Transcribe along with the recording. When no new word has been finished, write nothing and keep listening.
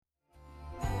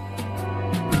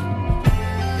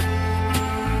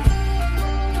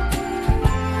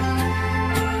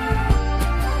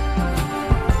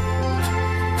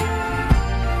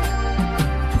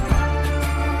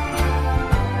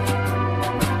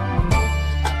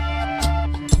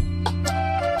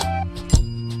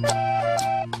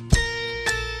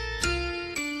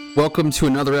Welcome to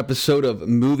another episode of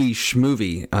Movie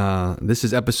Schmovie. This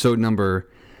is episode number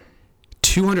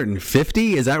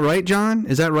 250. Is that right, John?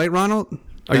 Is that right, Ronald?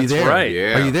 Are you there? Right.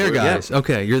 Yeah. Are you there, guys? Yeah.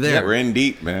 Okay, you're there. Yeah, we're in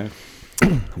deep, man.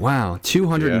 Wow,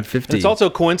 250. It's also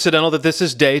coincidental that this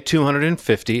is day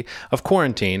 250 of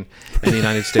quarantine in the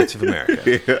United States of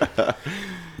America.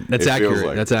 That's It feels accurate.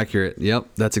 like That's accurate. Yep,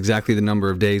 that's exactly the number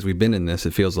of days we've been in this.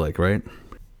 It feels like, right?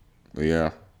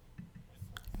 Yeah.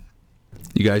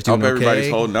 You guys doing Hope everybody's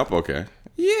okay? holding up okay.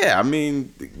 Yeah, I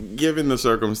mean, given the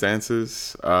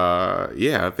circumstances,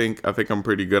 I think I'm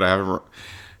pretty good. I haven't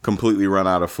completely run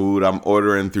out of food. I'm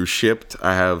ordering through Shipped.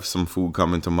 I have some food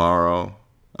coming tomorrow.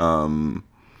 I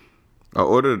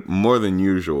ordered more than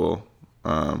usual.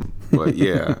 But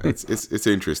yeah, it's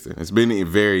interesting. It's been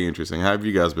very interesting. How have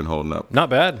you guys been holding up? Not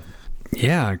bad.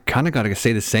 Yeah, I kind of got to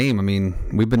say the same. I mean,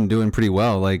 we've been doing pretty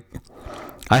well. Like,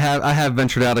 I have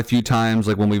ventured out a few times,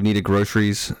 like when we've needed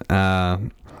groceries,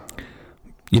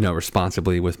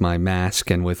 responsibly with my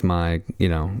mask and with my,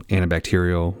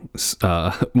 antibacterial,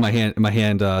 my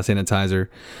hand sanitizer.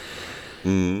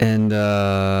 And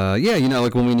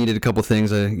like when we needed a couple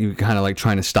things, you kind of like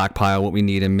trying to stockpile what we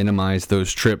need and minimize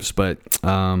those trips. But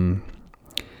I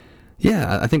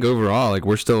think overall, like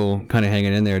we're still kind of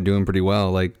hanging in there, doing pretty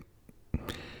well. Like,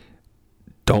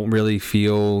 don't really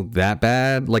feel that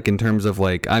bad. Like in terms of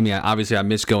like, I mean, obviously I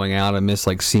miss going out. I miss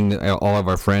like seeing all of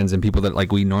our friends and people that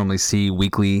like we normally see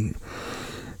weekly.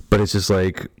 But it's just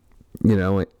like,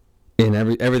 in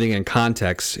everything in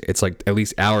context, it's like at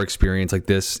least our experience like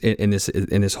this in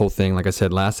this whole thing, like I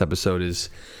said last episode, is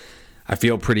I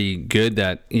feel pretty good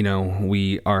that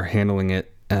we are handling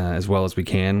it as well as we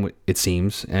can, it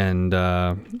seems. And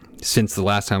since the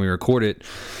last time we recorded,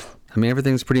 I mean,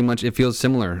 everything's pretty much, it feels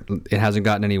similar. It hasn't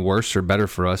gotten any worse or better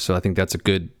for us, so I think that's a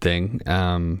good thing.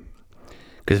 Because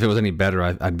if it was any better,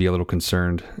 I'd be a little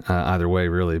concerned either way,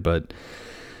 really. But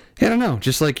I don't know,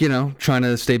 just like, trying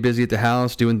to stay busy at the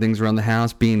house, doing things around the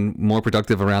house, being more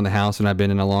productive around the house than I've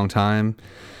been in a long time,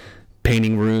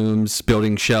 painting rooms,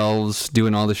 building shelves,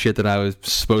 doing all the shit that I was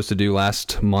supposed to do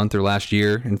last month or last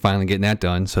year, and finally getting that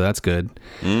done. So that's good.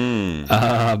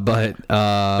 But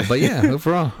yeah,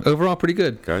 overall pretty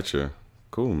good. Gotcha.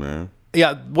 Cool, man.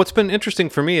 Yeah, what's been interesting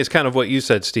for me is kind of what you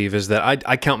said, Steve, is that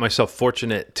I count myself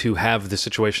fortunate to have the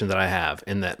situation that I have,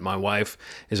 in that my wife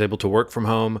is able to work from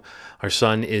home. Our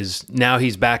son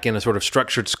he's back in a sort of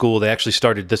structured school. They actually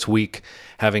started this week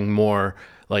having more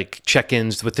like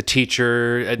check-ins with the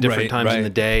teacher at different times in the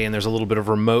day, and there's a little bit of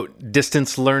remote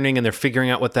distance learning, and they're figuring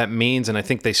out what that means, and I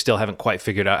think they still haven't quite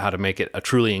figured out how to make it a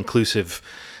truly inclusive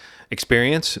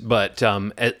experience. But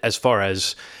as far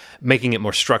as making it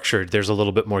more structured, there's a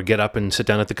little bit more get up and sit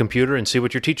down at the computer and see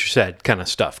what your teacher said kind of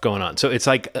stuff going on. So it's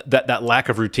like that lack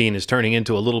of routine is turning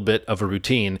into a little bit of a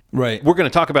routine. Right. We're going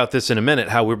to talk about this in a minute,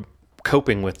 how we're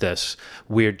coping with this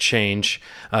weird change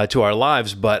to our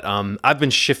lives. But I've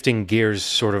been shifting gears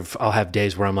sort of. I'll have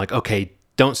days where I'm like, okay,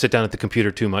 don't sit down at the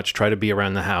computer too much. Try to be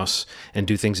around the house and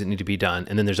do things that need to be done.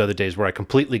 And then there's other days where I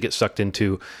completely get sucked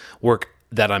into work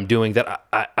that I'm doing that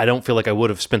I don't feel like I would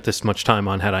have spent this much time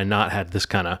on had I not had this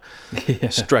kind of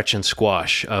stretch and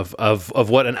squash of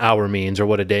what an hour means or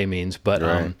what a day means.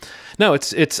 But no,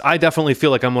 it's I definitely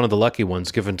feel like I'm one of the lucky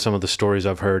ones given some of the stories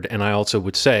I've heard. And I also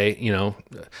would say,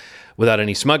 without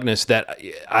any smugness, that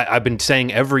I've been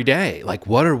saying every day, like,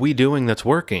 what are we doing that's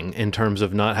working in terms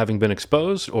of not having been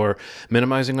exposed or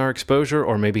minimizing our exposure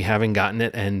or maybe having gotten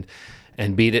it and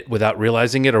beat it without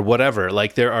realizing it or whatever.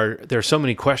 Like there are so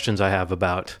many questions I have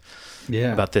about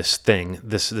this thing,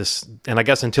 this, and I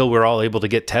guess until we're all able to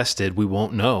get tested, we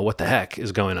won't know what the heck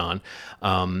is going on.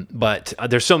 But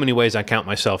there's so many ways I count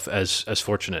myself as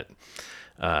fortunate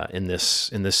in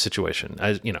this situation.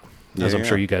 As I'm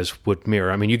sure you guys would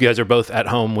mirror. I mean, you guys are both at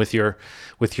home with your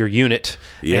unit,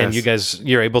 and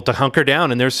you're able to hunker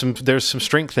down, and there's some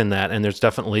strength in that, and there's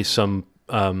definitely some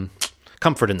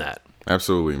comfort in that.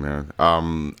 Absolutely, man.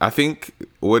 I think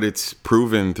what it's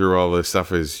proven through all this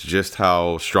stuff is just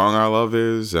how strong our love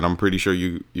is, and I'm pretty sure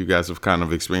you guys have kind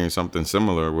of experienced something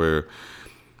similar where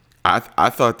I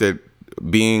thought that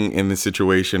being in this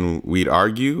situation we'd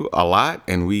argue a lot,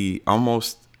 and we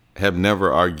almost have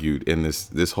never argued in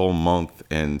this whole month.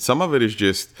 And some of it is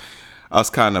just us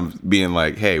kind of being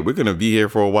like, hey, we're gonna be here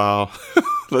for a while.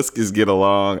 Let's just get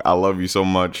along. I love you so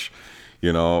much. I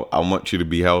want you to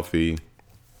be healthy.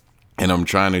 And I'm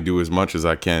trying to do as much as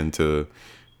I can to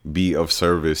be of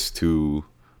service to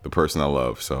the person I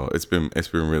love. So it's been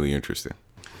really interesting.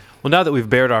 Well, now that we've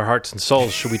bared our hearts and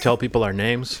souls, should we tell people our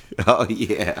names? Oh,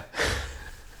 yeah.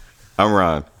 I'm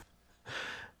Ron.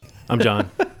 I'm John.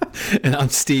 And I'm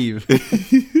Steve.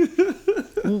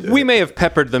 We may have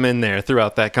peppered them in there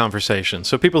throughout that conversation.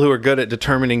 So people who are good at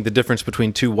determining the difference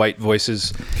between two white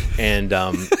voices and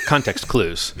context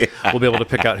clues will be able to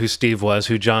pick out who Steve was,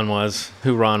 who John was,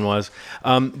 who Ron was.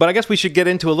 But I guess we should get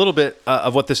into a little bit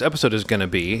of what this episode is going to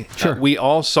be. Sure. We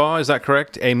all saw, is that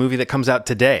correct, a movie that comes out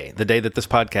today, the day that this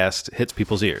podcast hits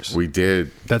people's ears. We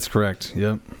did. That's correct.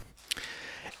 Yep.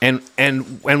 And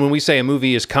when we say a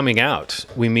movie is coming out,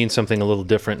 we mean something a little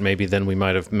different maybe than we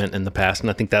might have meant in the past. And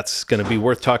I think that's going to be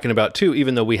worth talking about too,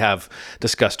 even though we have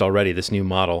discussed already this new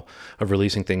model of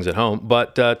releasing things at home.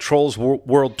 But Trolls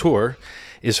World Tour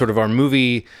is sort of our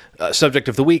movie subject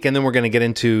of the week. And then we're going to get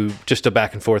into just a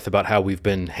back and forth about how we've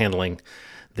been handling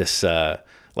this,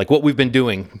 like what we've been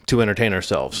doing to entertain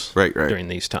ourselves during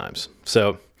these times.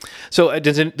 So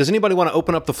does anybody want to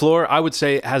open up the floor? I would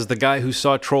say, as the guy who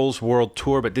saw Trolls World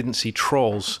Tour but didn't see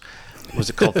Trolls,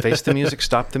 was it called Face the Music,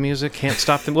 Stop the Music, Can't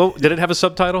Stop the... Well, did it have a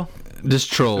subtitle?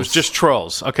 Just Trolls. It was just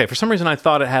Trolls. Okay, for some reason I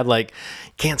thought it had like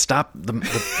Can't Stop the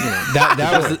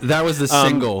that was the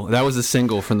single. That was the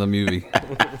single from the movie.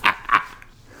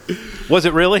 Was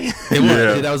it really? It was.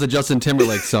 Yeah. That was a Justin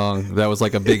Timberlake song. That was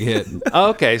like a big hit.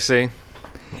 Okay, see.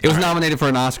 It was nominated for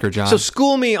an Oscar, John. So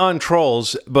school me on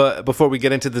Trolls, but before we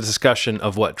get into the discussion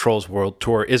of what Trolls World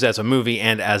Tour is as a movie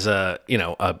and as I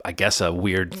guess a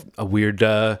weird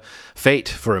fate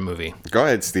for a movie. Go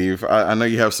ahead, Steve. I know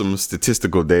you have some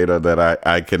statistical data that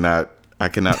I cannot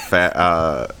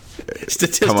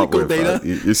statistical come up with. data.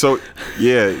 You're so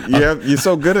you're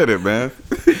so good at it, man.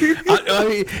 I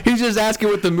mean, he's just asking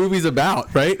what the movie's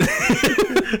about, right?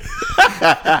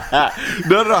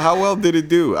 No. How well did it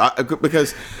do?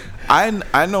 Because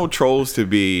I know Trolls to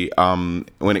be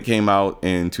when it came out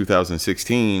in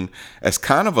 2016 as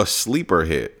kind of a sleeper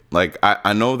hit. Like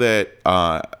I know that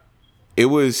it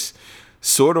was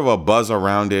sort of a buzz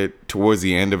around it towards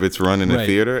the end of its run in the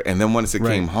theater, and then once it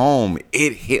came home,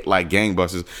 it hit like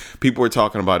gangbusters. People were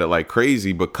talking about it like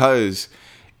crazy because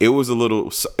it was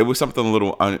something a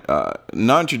little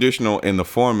non-traditional in the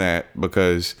format,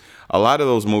 because a lot of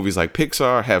those movies like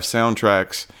Pixar have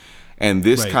soundtracks, and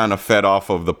this kind of fed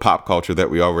off of the pop culture that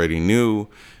we already knew,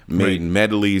 made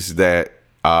medleys that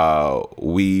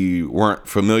we weren't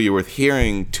familiar with,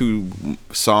 hearing two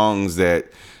songs that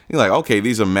you're like, okay,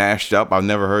 these are mashed up. I've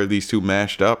never heard these two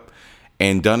mashed up,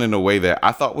 and done in a way that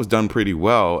I thought was done pretty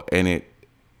well, and it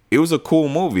was a cool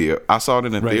movie. I saw it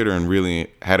in the theater and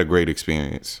really had a great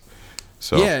experience.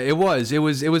 So yeah, it was. It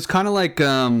was kind of like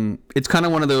it's kind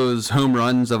of one of those home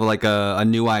runs of like a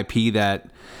new IP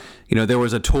that, there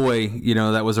was a toy,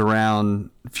 that was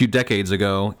around a few decades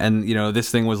ago, and this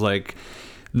thing was like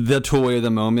the toy of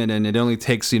the moment, and it only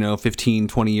takes 15,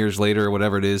 20 years later or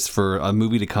whatever it is for a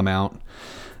movie to come out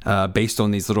based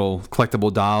on these little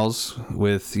collectible dolls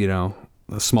with a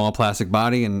small plastic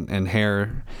body and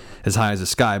hair as high as the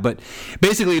sky. But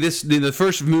basically, the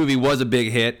first movie was a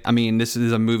big hit. I mean, this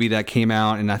is a movie that came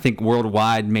out and I think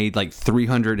worldwide made like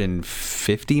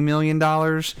 $350 million,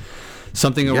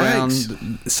 something around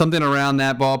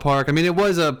that ballpark. I mean, it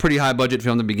was a pretty high budget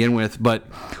film to begin with, but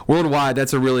worldwide,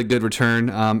 that's a really good return.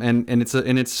 And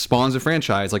it spawns a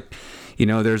franchise. Like,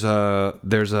 there's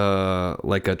a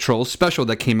like a Trolls special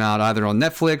that came out either on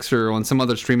Netflix or on some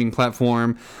other streaming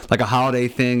platform, like a holiday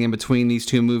thing in between these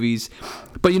two movies.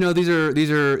 But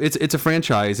it's a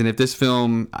franchise, and if this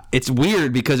film, it's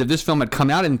weird because if this film had come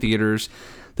out in theaters,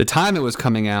 the time it was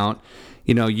coming out,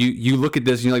 you look at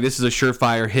this, like, this is a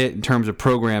surefire hit in terms of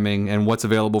programming and what's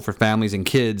available for families and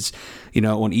kids,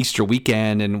 on Easter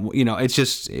weekend. And,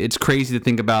 it's crazy to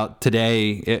think about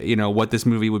today, what this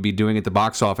movie would be doing at the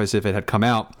box office if it had come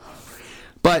out.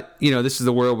 But, this is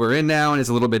the world we're in now, and it's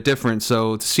a little bit different.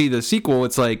 So to see the sequel,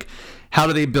 it's like, how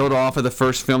do they build off of the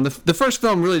first film? The first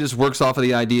film really just works off of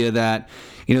the idea that,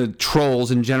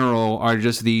 trolls in general are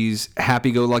just these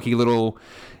happy-go-lucky little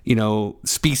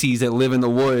species that live in the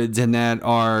woods and that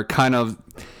are kind of,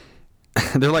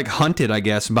 they're like hunted, I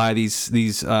guess, by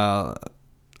these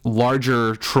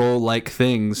larger troll-like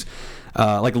things,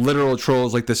 like literal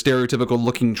trolls, like the stereotypical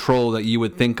looking troll that you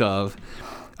would think of,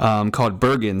 called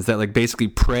Bergens, that like basically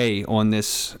prey on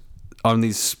these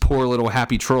poor little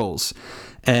happy trolls.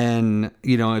 And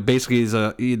it basically is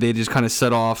they just kind of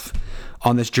set off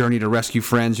on this journey to rescue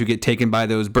friends who get taken by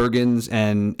those Bergens.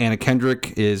 And Anna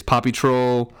Kendrick is Poppy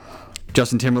Troll.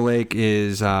 Justin Timberlake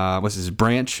is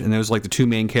Branch, and those are like the two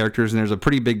main characters. And there's a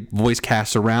pretty big voice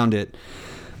cast around it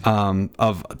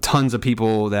of tons of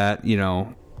people that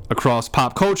across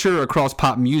pop culture, across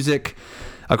pop music,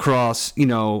 across,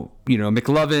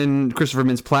 McLovin, Christopher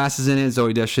Mintz-Plasse is in it,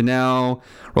 Zooey Deschanel,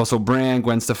 Russell Brand,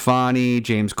 Gwen Stefani,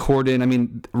 James Corden. I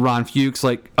mean, Ron Fuchs,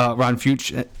 Ron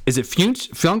Fuchs. Is it Fuchs?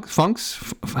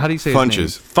 Funks? How do you say his name?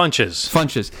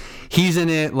 Funches. He's in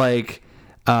it.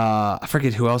 I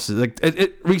forget who else is.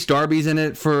 Reese Darby's in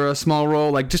it for a small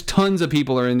role. Just tons of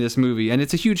people are in this movie, and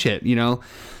it's a huge hit.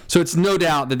 So it's no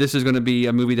doubt that this is going to be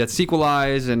a movie that's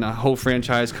sequelized, and a whole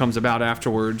franchise comes about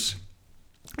afterwards.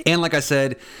 And like I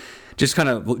said, just kind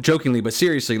of jokingly but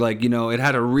seriously, it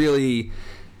had a really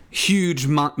huge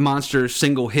monster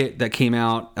single hit that came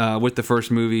out with the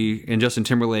first movie, and Justin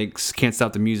Timberlake's "Can't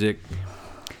Stop the Music,"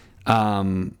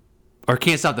 or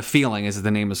 "Can't Stop the Feeling" is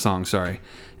the name of the song. Sorry.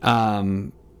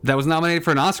 That was nominated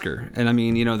for an Oscar. And I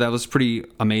mean, that was pretty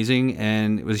amazing.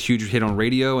 And it was a huge hit on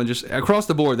radio. And just across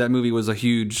the board, that movie was a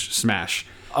huge smash.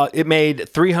 It made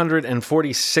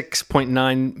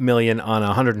 $346.9 million on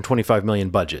a $125 million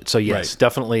budget. So yes,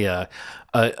 definitely a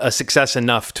success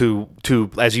enough to,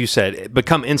 as you said,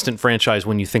 become instant franchise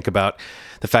when you think about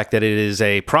the fact that it is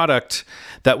a product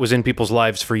that was in people's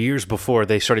lives for years before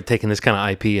they started taking this kind of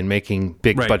IP and making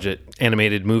big budget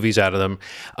animated movies out of them.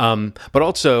 But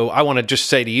also, I want to just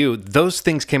say to you, those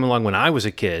things came along when I was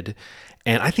a kid.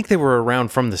 And I think they were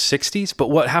around from the 60s. But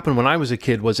what happened when I was a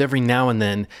kid was every now and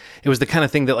then, it was the kind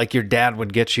of thing that your dad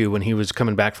would get you when he was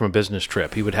coming back from a business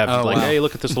trip. He would have hey,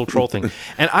 look at this little troll thing.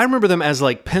 And I remember them as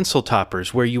pencil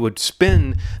toppers, where you would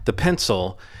spin the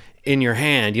pencil in your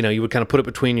hand. You would kind of put it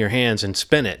between your hands and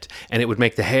spin it. And it would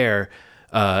make the hair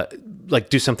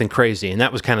do something crazy. And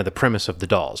that was kind of the premise of the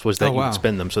dolls, was that you would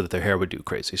spin them so that their hair would do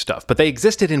crazy stuff. But they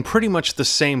existed in pretty much the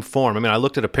same form. I mean, I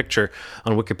looked at a picture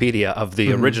on Wikipedia of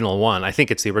the original one. I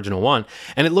think it's the original one.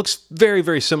 And it looks very,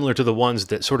 very similar to the ones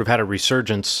that sort of had a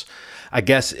resurgence, I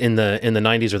guess, in the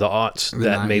 90s or the aughts,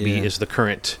 that maybe is the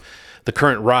current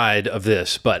ride of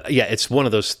this. But yeah, it's one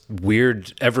of those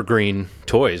weird evergreen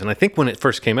toys. And I think when it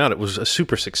first came out, it was a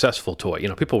super successful toy.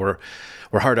 People were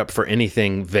hard up for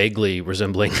anything vaguely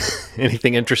resembling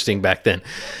anything interesting back then.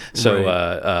 So,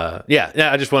 I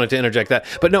just wanted to interject that.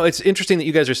 But no, it's interesting that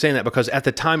you guys are saying that, because at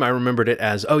the time I remembered it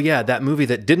as, that movie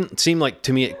that didn't seem like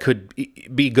to me it could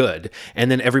be good.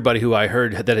 And then everybody who I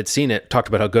heard that had seen it talked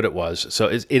about how good it was. So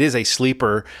it is a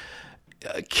sleeper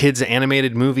kids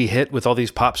animated movie hit with all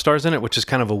these pop stars in it, which is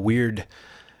kind of a weird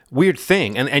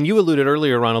thing. And you alluded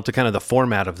earlier, Ronald, to kind of the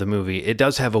format of the movie. It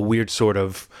does have a weird sort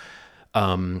of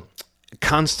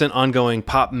constant ongoing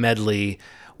pop medley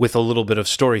with a little bit of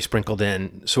story sprinkled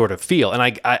in sort of feel. And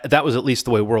I that was at least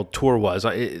the way World Tour was.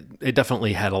 It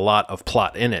definitely had a lot of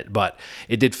plot in it, but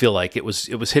it did feel like it was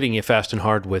hitting you fast and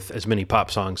hard with as many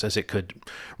pop songs as it could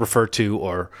refer to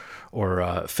or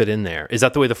fit in there. Is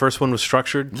that the way the first one was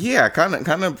structured? Yeah, kind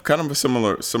of a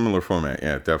similar format.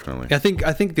 Yeah, definitely. I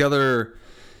think the other,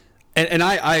 and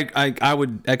I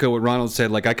would echo what Ronald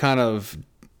said.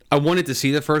 I wanted to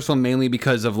see the first one mainly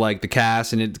because of the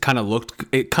cast, and it kind of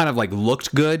looked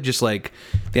good. Just the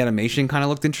animation kind of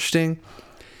looked interesting.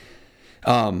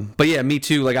 But yeah, me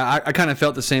too. I kind of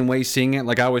felt the same way seeing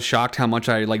it. I was shocked how much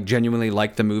I genuinely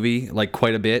liked the movie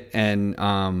quite a bit, and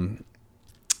I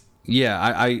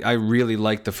really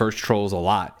liked the first Trolls a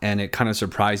lot, and it kind of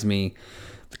surprised me.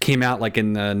 It came out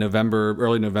in the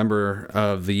early November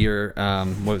of the year.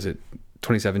 What was it?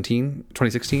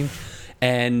 2016,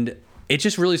 and it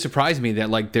just really surprised me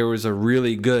that there was a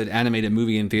really good animated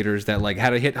movie in theaters that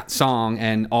had a hit song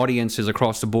and audiences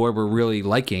across the board were really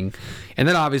liking, and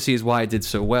that obviously is why it did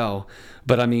so well.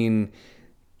 But I mean,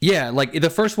 yeah, the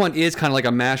first one is kind of a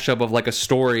mashup of a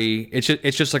story.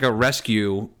 It's just a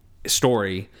rescue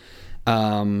story,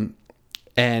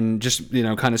 and just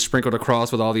kind of sprinkled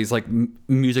across with all these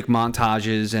music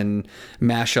montages and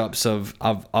mashups of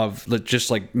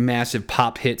just massive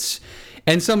pop hits.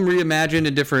 And some reimagined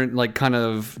in different kind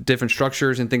of different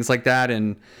structures and things like that.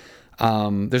 And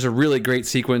there's a really great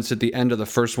sequence at the end of the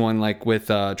first one, with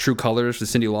True Colors, the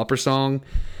Cyndi Lauper song,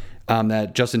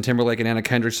 that Justin Timberlake and Anna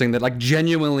Kendrick sing, that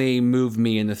genuinely moved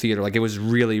me in the theater. It was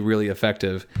really, really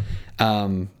effective.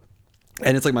 And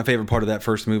it's my favorite part of that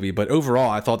first movie. But overall,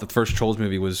 I thought the first Trolls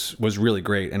movie was really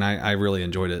great, and I really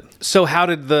enjoyed it. So how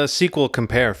did the sequel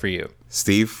compare for you?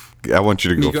 Steve, I want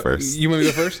you to go first. You want me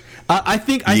to go first? I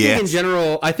think in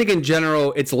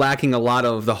general, it's lacking a lot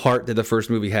of the heart that the first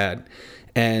movie had,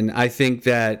 and I think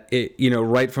that it,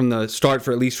 right from the start,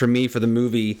 at least for me, for the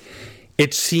movie,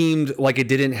 it seemed like it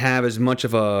didn't have as much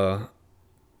of a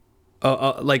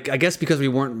I guess because we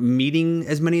weren't meeting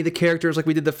as many of the characters like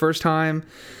we did the first time.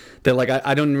 that like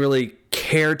I don't really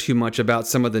care too much about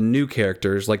some of the new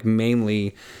characters, like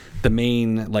mainly the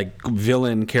main like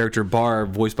villain character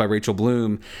Barb, voiced by Rachel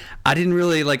Bloom. I didn't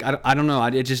really like. I don't know.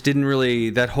 It just didn't really,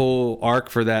 that whole arc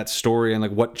for that story and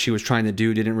like what she was trying to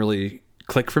do didn't really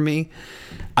click for me.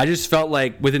 I just felt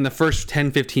like within the first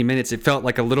 10-15 minutes, it felt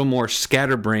like a little more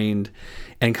scatterbrained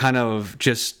and kind of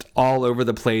just all over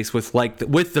the place with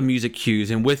with the music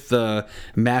cues and with the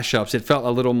mashups. It felt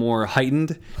a little more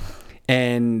heightened,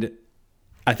 and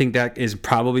I think that is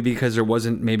probably because there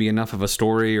wasn't maybe enough of a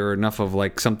story or enough of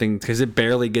like something, because it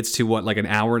barely gets to like an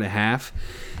hour and a half,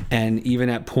 and even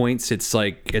at points it's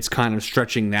like it's kind of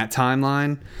stretching that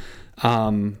timeline.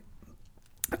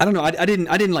 I don't know. I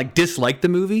didn't like dislike the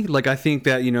movie. Like I think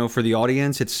that, you know, for the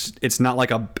audience, it's not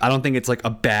like I don't think it's like a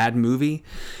bad movie,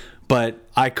 but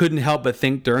I couldn't help but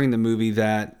think during the movie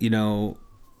that, you know,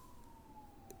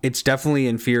 it's definitely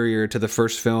inferior to the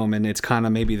first film, and it's kind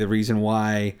of maybe the reason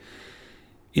why,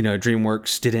 you know,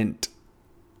 DreamWorks didn't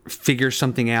figure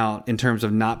something out in terms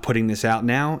of not putting this out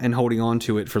now and holding on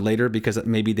to it for later, because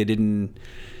maybe they didn't,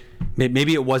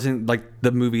 maybe it wasn't like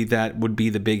the movie that would be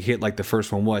the big hit like the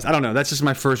first one was. I don't know. That's just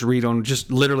my first read on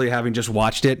just literally having just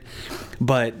watched it.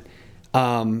 But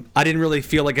I didn't really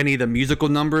feel like any of the musical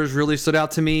numbers really stood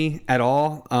out to me at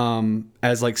all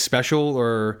as like special,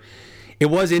 or it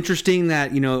was interesting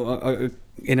that, you know,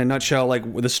 in a nutshell,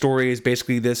 like the story is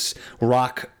basically this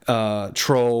rock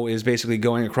troll is basically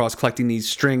going across collecting these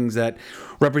strings that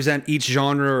represent each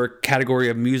genre or category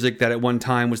of music that at one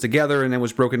time was together and then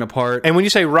was broken apart. And when you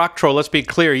say rock troll, let's be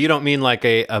clear, you don't mean like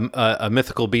a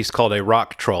mythical beast called a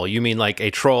rock troll. You mean like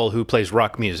a troll who plays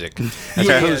rock music, as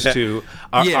opposed to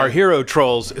our hero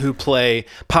trolls who play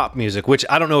pop music, which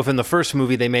I don't know if in the first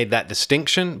movie they made that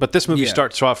distinction, but this movie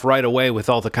starts off right away with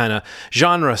all the kind of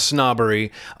genre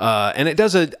snobbery, and it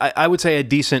does I would say a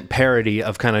decent parody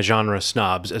of kind of genre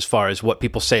snobs as far as what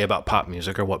people say about pop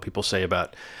music or what people say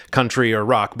about country or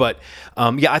rock. But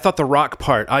I thought the rock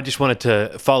part, I just wanted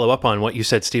to follow up on what you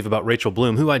said, Steve, about Rachel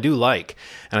Bloom, who I do like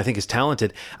and I think is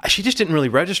talented. She just didn't really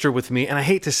register with me, and I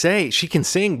hate to say she can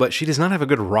sing, but she does not have a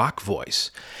good rock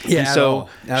voice. Yeah, and so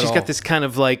she's got this kind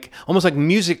of like almost like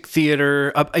music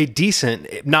theater, a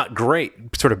decent, not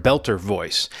great, sort of belter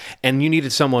voice, and you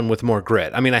needed someone with more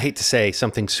grit. I mean, I hate to say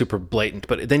something super blatant,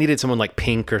 but they needed someone like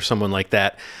Pink or someone like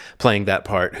that playing that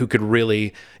part who could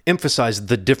really emphasize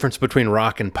the difference between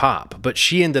rock and pop. But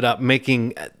she ended up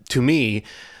making, to me,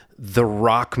 the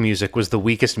rock music was the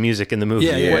weakest music in the movie.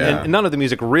 And none of the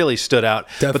music really stood out.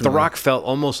 Definitely. But the rock felt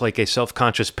almost like a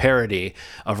self-conscious parody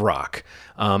of rock.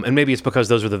 And maybe it's because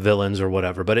those are the villains or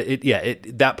whatever. But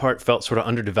that part felt sort of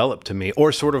underdeveloped to me,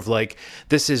 or sort of like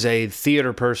this is a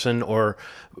theater person or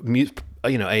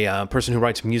a person who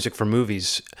writes music for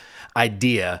movies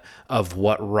idea of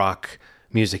what rock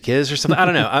music is or something. I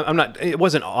don't know. It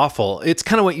wasn't awful. It's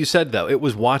kind of what you said though. It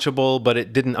was watchable, but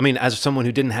it didn't, I mean, as someone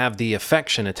who didn't have the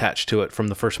affection attached to it from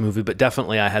the first movie, but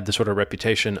definitely I had the sort of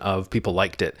reputation of people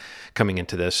liked it coming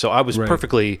into this. So I was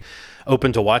perfectly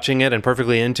open to watching it and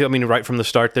perfectly into, I mean, right from the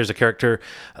start, there's a character,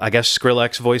 I guess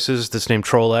Skrillex voices, that's named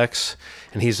Trollex,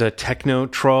 and he's a techno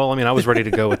troll. I mean, I was ready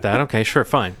to go with that. Okay, sure,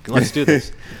 fine. Let's do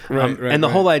this. The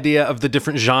whole idea of the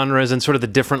different genres and sort of the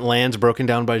different lands broken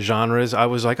down by genres, I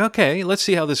was like, okay, let's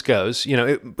see how this goes. You know,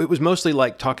 it was mostly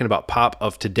like talking about pop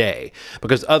of today,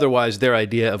 because otherwise their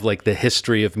idea of like the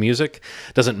history of music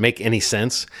doesn't make any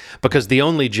sense, because the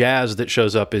only jazz that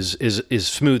shows up is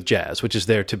smooth jazz, which is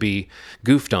there to be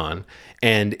goofed on.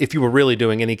 And if you were really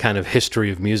doing any kind of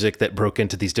history of music that broke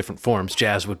into these different forms,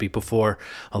 jazz would be before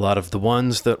a lot of the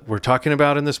ones that we're talking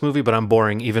about in this movie, but I'm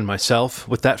boring even myself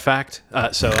with that fact.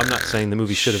 So I'm not saying the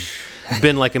movie should have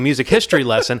been like a music history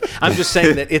lesson. I'm just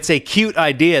saying that it's a cute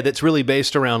idea that's really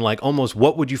based around like almost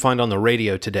what would you find on the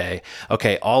radio today?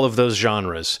 Okay, all of those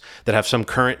genres that have some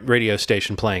current radio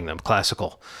station playing them,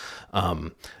 classical,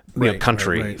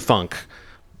 country, funk,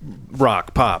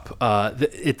 rock, pop.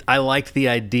 I liked the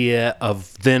idea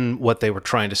of then what they were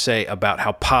trying to say about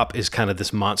how pop is kind of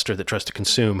this monster that tries to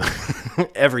consume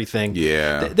everything.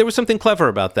 Yeah. There was something clever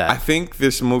about that. I think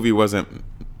this movie wasn't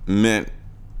meant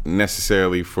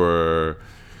necessarily for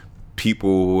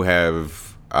people who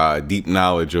have deep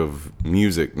knowledge of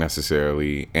music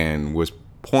necessarily, and was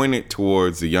pointed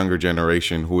towards the younger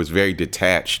generation who is very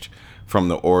detached from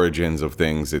the origins of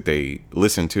things that they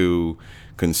listen to,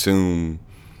 consume,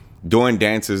 doing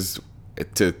dances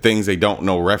to things they don't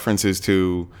know references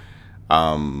to.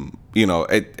 I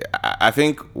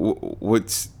think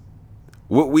what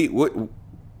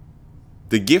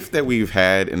the gift that we've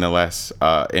had in the last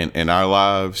in our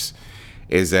lives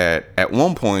is that at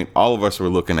one point all of us were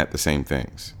looking at the same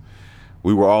things.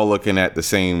 We were all looking at the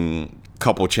same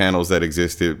couple channels that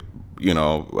existed,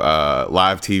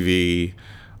 live TV.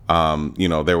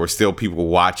 There were still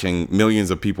millions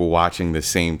of people watching the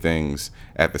same things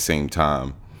at the same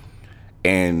time.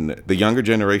 And the younger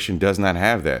generation does not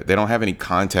have that. They don't have any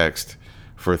context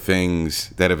for things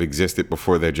that have existed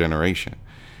before their generation.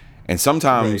 And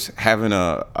sometimes having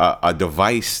a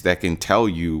device that can tell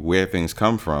you where things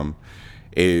come from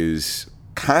is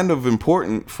kind of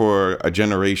important for a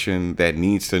generation that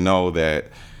needs to know that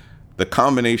the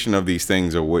combination of these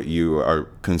things are what you are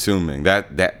consuming.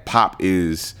 That pop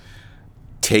is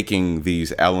taking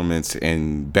these elements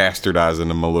and bastardizing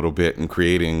them a little bit and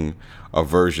creating a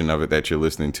version of it that you're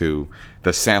listening to.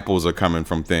 The samples are coming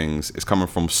from things. It's coming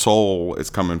from soul. It's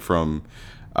coming from,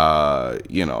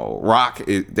 rock.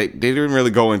 They didn't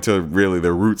really go into really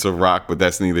the roots of rock, but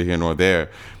that's neither here nor there.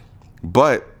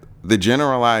 But the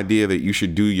general idea that you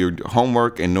should do your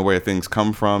homework and know where things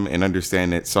come from and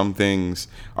understand that some things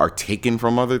are taken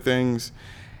from other things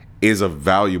is a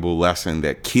valuable lesson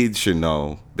that kids should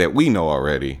know, that we know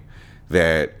already,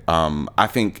 that I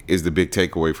think is the big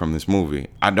takeaway from this movie.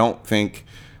 I don't think,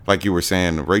 like you were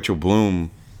saying, Rachel Bloom.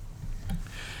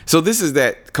 So this is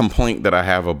that complaint that I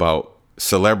have about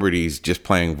celebrities just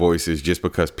playing voices just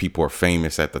because people are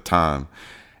famous at the time.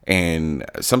 And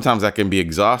sometimes that can be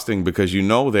exhausting because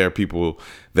there are people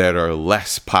that are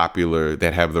less popular,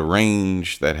 that have the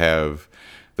range, that have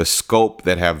the scope,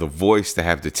 that have the voice, that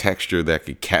have the texture, that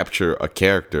could capture a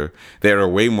character, that are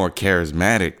way more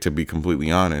charismatic, to be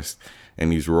completely honest, in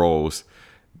these roles,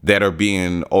 that are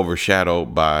being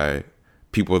overshadowed by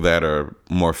people that are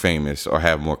more famous or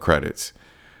have more credits.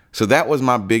 So that was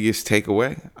my biggest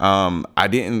takeaway. I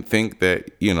didn't think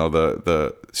that,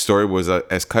 the story was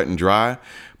as cut and dry,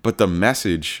 but the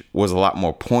message was a lot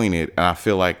more pointed, and I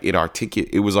feel like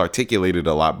it was articulated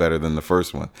a lot better than the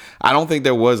first one. I don't think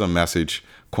there was a message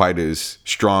quite as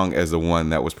strong as the one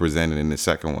that was presented in the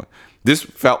second one. This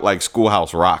felt like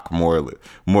Schoolhouse Rock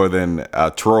more than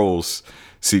Trolls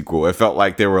sequel. It felt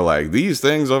like they were like, these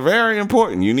things are very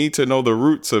important. You need to know the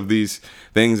roots of these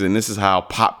things, and this is how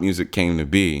pop music came to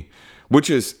be, which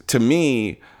is, to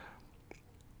me.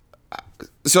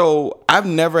 So I've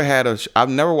never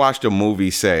watched a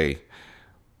movie say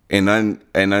in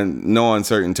no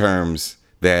uncertain terms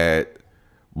that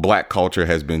black culture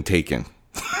has been taken.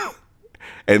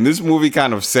 And this movie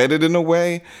kind of said it in a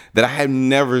way that I have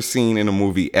never seen in a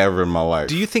movie ever in my life.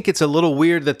 Do you think it's a little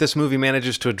weird that this movie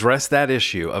manages to address that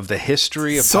issue of the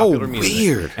history of popular music? So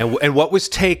weird. And what was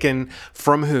taken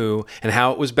from who and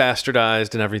how it was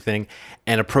bastardized and everything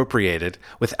and appropriated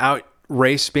without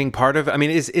race being part of it? I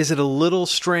mean, is it a little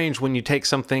strange when you take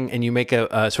something and you make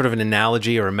a sort of an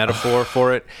analogy or a metaphor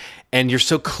for it, and you're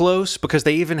so close, because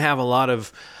they even have a lot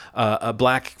of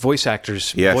black voice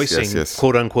actors voicing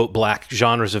quote unquote black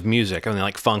genres of music. I mean,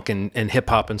 like funk and hip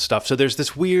hop and stuff. So there's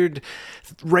this weird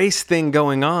race thing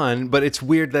going on, but it's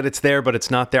weird that it's there, but it's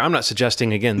not there. I'm not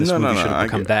suggesting, again, this movie should have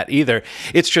become that either.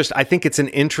 It's just, I think it's an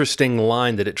interesting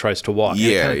line that it tries to walk.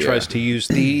 It kind of tries to use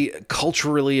the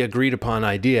culturally agreed upon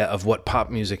idea of what pop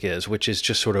music is, which is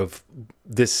just sort of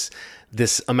this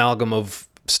amalgam of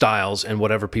styles and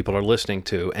whatever people are listening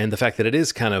to. And the fact that it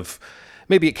is kind of,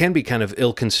 maybe it can be kind of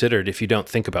ill-considered if you don't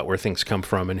think about where things come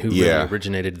from and who really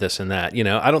originated this and that.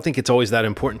 I don't think it's always that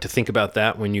important to think about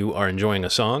that when you are enjoying a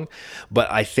song.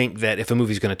 But I think that if a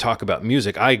movie's going to talk about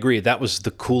music, I agree. That was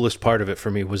the coolest part of it for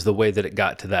me, was the way that it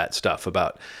got to that stuff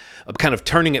about kind of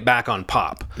turning it back on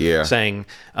pop. Yeah. Saying,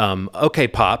 okay,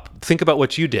 pop, think about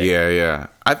what you did. Yeah.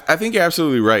 I think you're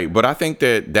absolutely right. But I think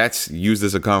that that's used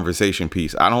as a conversation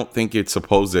piece. I don't think it's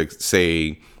supposed to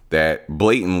say that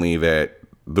blatantly that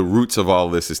the roots of all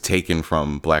this is taken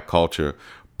from black culture,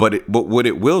 but what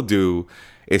it will do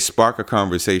is spark a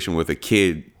conversation with a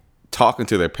kid talking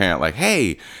to their parent, like,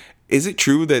 hey, is it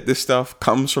true that this stuff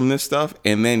comes from this stuff?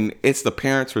 And then it's the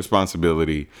parent's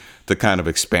responsibility to kind of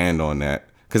expand on that,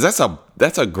 because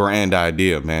that's a grand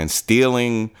idea, man.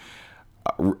 Stealing,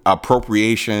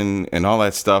 appropriation, and all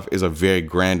that stuff is a very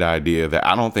grand idea that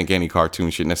I don't think any cartoon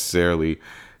should necessarily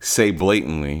say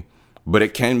blatantly. But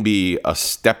it can be a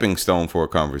stepping stone for a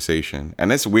conversation.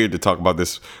 And it's weird to talk about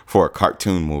this for a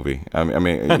cartoon movie. I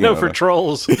mean, for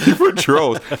Trolls. For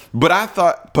Trolls.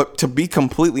 But to be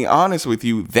completely honest with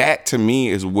you, that to me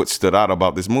is what stood out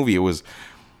about this movie. It was,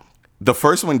 the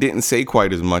first one didn't say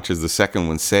quite as much as the second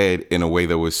one said, in a way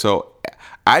that was so,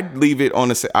 I'd put it on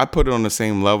the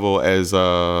same level as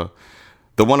the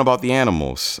one about the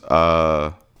animals.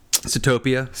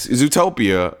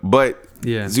 Zootopia, but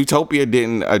Zootopia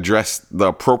didn't address the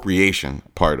appropriation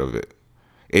part of it.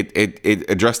 It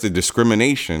addressed the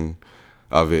discrimination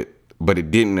of it, but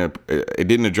it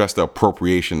didn't address the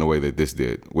appropriation the way that this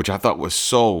did, which I thought was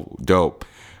so dope.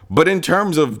 But in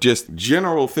terms of just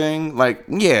general thing, like,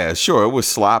 yeah, sure, it was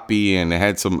sloppy and it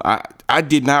had some. I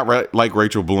did not like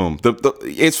Rachel Bloom.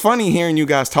 It's funny hearing you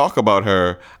guys talk about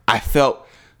her. I felt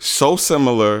so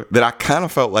similar that I kind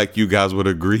of felt like you guys would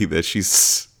agree that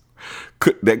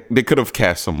they could have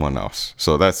cast someone else.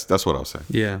 So that's what I'll say.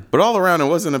 Yeah. But all around, it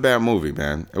wasn't a bad movie,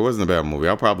 man. It wasn't a bad movie.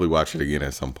 I'll probably watch it again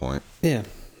at some point. Yeah,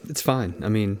 it's fine. I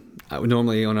mean,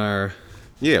 normally on our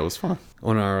Yeah, it was fun.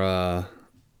 on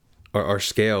our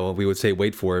scale, we would say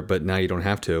wait for it, but now you don't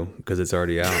have to because it's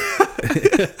already out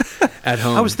at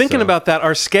home. I was thinking so. about that.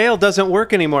 Our scale doesn't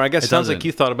work anymore. I guess it sounds doesn't. like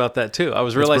you thought about that too. I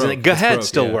was realizing broke. that Go It's Ahead broke,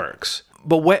 still yeah. works,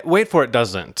 but wait for it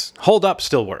doesn't. Hold Up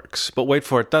still works, but Wait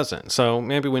for it doesn't. So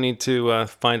maybe we need to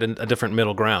find a different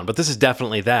middle ground. But this is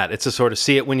definitely that. It's a sort of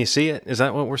see it when you see it. Is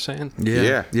that what we're saying?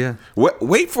 Yeah.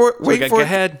 Wait for it. So we Wait got for Go it.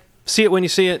 Ahead, see it when you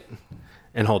see it,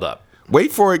 and Hold Up.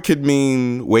 Wait for it could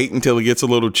mean wait until it gets a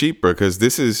little cheaper,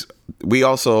 because we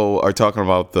also are talking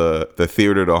about the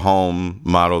theater to home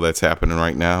model that's happening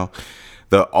right now.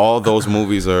 All those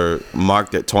movies are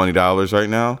marked at $20 right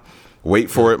now.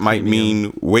 Wait for it might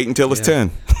mean wait until it's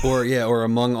 10. Or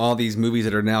among all these movies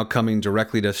that are now coming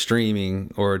directly to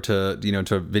streaming or to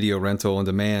video rental on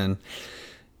demand,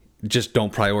 just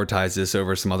don't prioritize this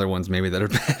over some other ones maybe that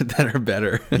are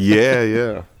better.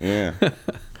 Yeah.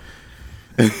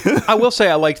 I will say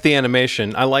I liked the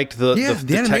animation. I liked the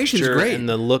animation's texture great. and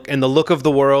the look of the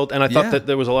world. And I thought Yeah. that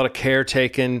there was a lot of care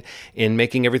taken in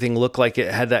making everything look like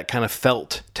it had that kind of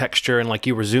felt texture, and like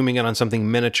you were zooming in on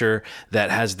something miniature that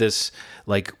has this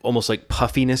like almost like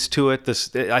puffiness to it.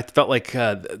 I felt like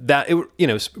that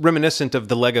it, reminiscent of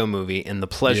the Lego Movie and the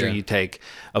pleasure Yeah. you take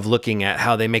of looking at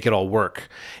how they make it all work.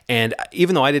 And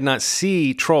even though I did not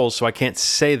see Trolls, so I can't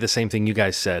say the same thing you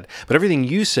guys said, but everything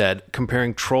you said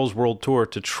comparing Trolls World Tour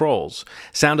to Trolls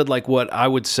sounded like what I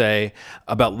would say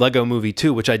about Lego Movie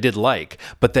 2, which I did like,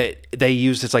 but they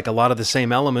used it's like a lot of the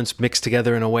same elements mixed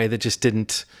together in a way that just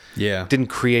didn't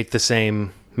create the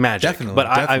same magic. Definitely, But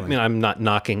I definitely. mean, I'm not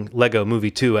knocking Lego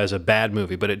Movie 2 as a bad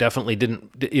movie, but it definitely didn't,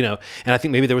 and I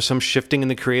think maybe there was some shifting in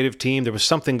the creative team. There was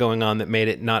something going on that made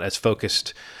it not as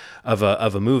focused of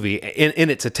a movie in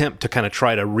its attempt to kind of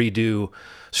try to redo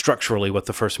structurally what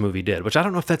the first movie did, which I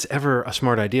don't know if that's ever a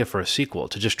smart idea for a sequel,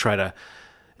 to just try to,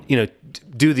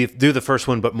 do the first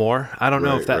one, but more. I don't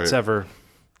know if that's ever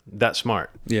that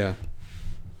smart. Yeah.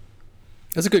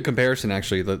 That's a good comparison,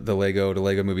 actually, the Lego to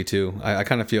Lego Movie 2. I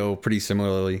kind of feel pretty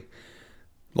similarly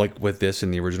like with this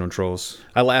and the original Trolls.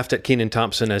 I laughed at Kenan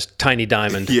Thompson as Tiny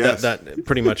Diamond. Yes. That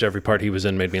pretty much every part he was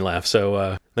in made me laugh.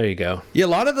 So there you go. Yeah, a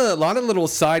lot of little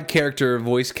side character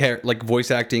voice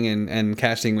acting and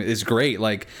casting is great.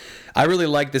 Like, I really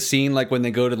like the scene like when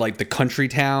they go to like the country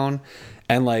town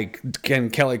and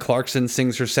Kelly Clarkson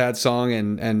sings her sad song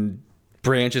and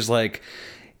Branch is like,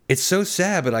 it's so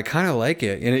sad, but I kind of like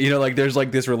it. And like there's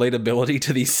like this relatability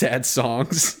to these sad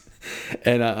songs.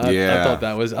 And I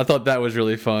thought that was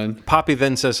really fun. Poppy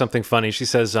then says something funny. She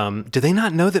says, do they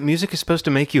not know that music is supposed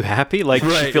to make you happy? Like, she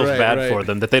Right, feels right, bad right. for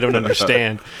them, that they don't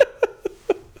understand.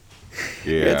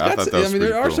 Yeah, I thought that was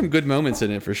there are cool. some good moments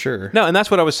in it for sure. No, and that's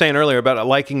what I was saying earlier about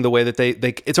liking the way that they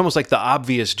it's almost like the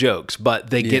obvious jokes, but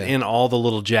they get Yeah. in all the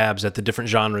little jabs at the different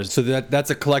genres. So that's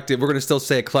a collective. We're gonna still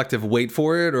say a collective wait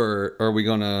for it, or are we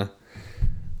gonna?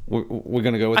 We're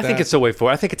gonna go with I that. think it's a way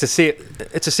forward. I think it's a see it.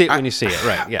 It's a see it when you see it,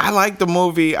 right? Yeah. I like the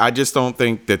movie. I just don't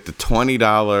think that the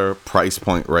 $20 price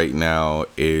point right now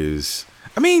is.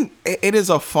 I mean, it is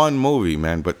a fun movie,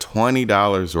 man. But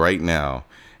 $20 right now,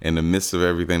 in the midst of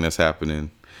everything that's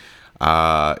happening,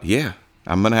 yeah,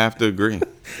 I'm gonna have to agree.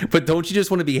 But don't you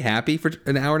just want to be happy for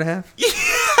an hour and a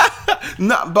half?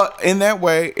 No, but in that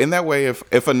way,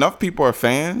 if enough people are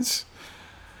fans,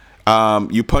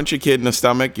 you punch your kid in the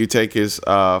stomach, you take his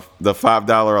the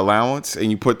 $5 allowance, and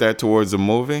you put that towards the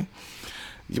movie.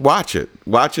 You watch it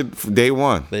day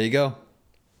one. There you go.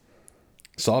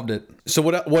 Solved it. So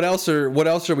what else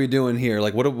are we doing here?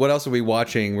 Like what else are we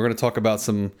watching? We're gonna talk about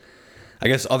some, I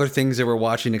guess, other things that we're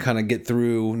watching to kind of get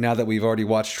through now that we've already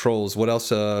watched Trolls. What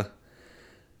else? What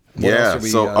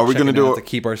else are we gonna do to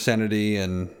keep our sanity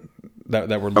and that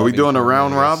we're? Are we loving doing a for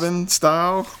round us? robin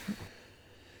style?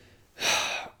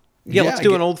 Yeah, let's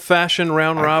do an old fashioned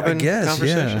round robin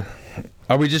conversation. Yeah.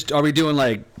 Are we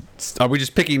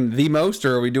just picking the most,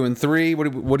 or are we doing three?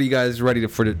 What are you guys ready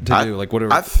to do? Like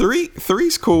whatever.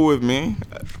 Three's cool with me.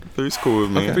 Three's cool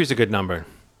with me. Three's a good number.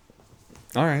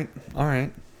 All right.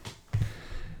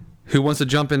 Who wants to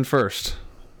jump in first?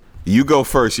 You go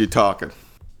first. You're talking.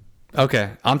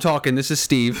 Okay, I'm talking. This is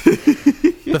Steve.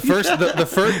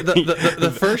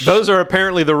 the first. Those are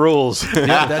apparently the rules.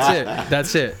 Yeah,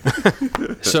 that's it.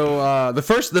 So the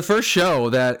first show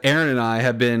that Aaron and I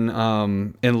have been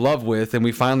in love with, and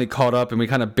we finally caught up and we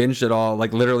kind of binged it all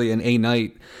like literally in a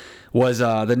night, was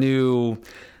the new.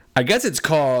 I guess it's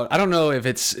called. I don't know if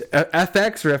it's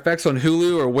FX or FX on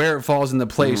Hulu or where it falls into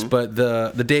place, but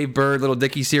the Dave Bird Little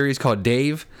Dicky series called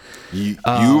Dave. You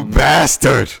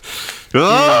bastard!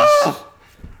 Ah!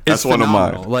 That's one of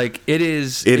mine. Like it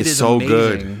is so amazing.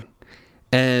 Good.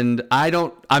 And I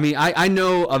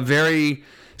know a very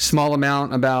small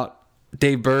amount about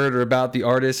Dave Bird or about the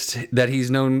artist that he's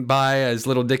known by as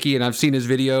Little Dicky, and I've seen his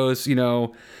videos, you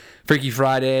know, Freaky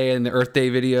Friday and the Earth Day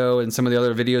video and some of the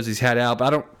other videos he's had out.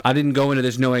 But I didn't go into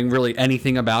this knowing really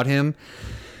anything about him.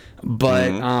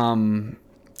 But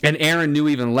and Aaron knew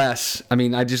even less. I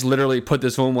mean, I just literally put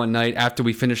this on one night after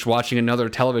we finished watching another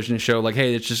television show. Like,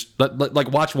 hey, it's just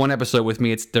like watch one episode with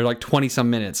me. They're like 20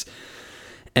 some minutes,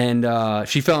 and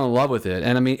she fell in love with it.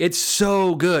 And I mean, it's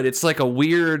so good. It's like a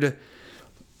weird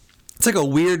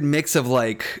mix of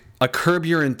like a Curb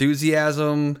Your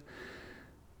Enthusiasm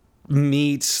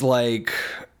meets like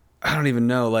I don't even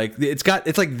know. Like it's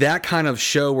like that kind of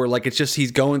show where like it's just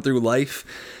he's going through life.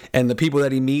 And the people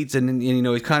that he meets, and you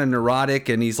know, he's kind of neurotic,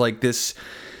 and he's like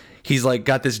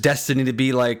got this destiny to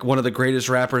be like one of the greatest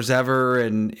rappers ever,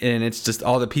 and it's just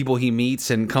all the people he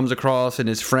meets and comes across, and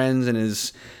his friends and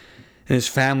his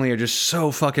family are just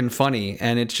so fucking funny,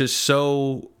 and it's such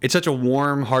a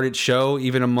warm-hearted show,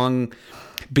 even among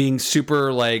being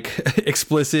super like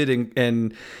explicit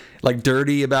and like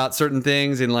dirty about certain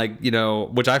things, and like, you know,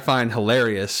 which I find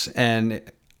hilarious. And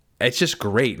it's just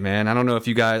great, man. I don't know if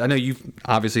you guys... I know you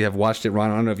obviously have watched it,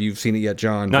 Ron. I don't know if you've seen it yet,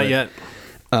 John. Not yet.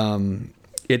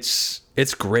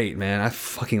 It's great, man. I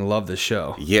fucking love this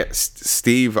show. Yes,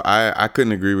 Steve, I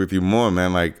couldn't agree with you more,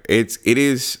 man. Like it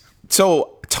is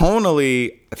so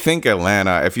tonally. Think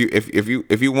Atlanta. If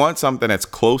you want something that's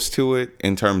close to it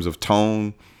in terms of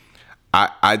tone,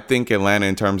 I think Atlanta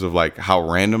in terms of like how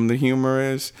random the humor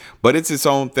is, but it's its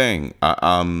own thing.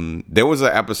 There was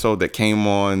an episode that came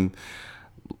on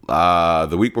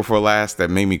the week before last that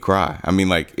made me cry. I mean,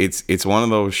 like it's one of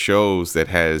those shows that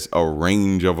has a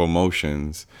range of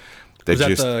emotions that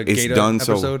just it's done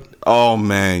episode? So. Oh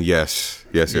man, yes.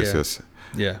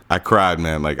 Yeah, I cried,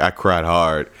 man. Like I cried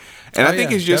hard, and I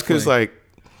think it's just because like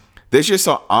there's just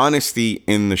an honesty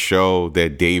in the show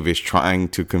that Dave is trying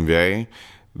to convey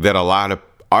that a lot of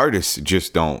artists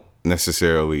just don't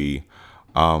necessarily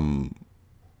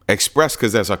express,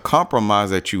 because there's a compromise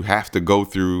that you have to go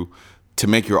through to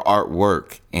make your art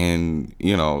work. And,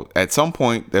 you know, at some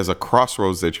point there's a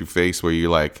crossroads that you face where you're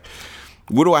like,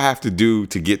 what do I have to do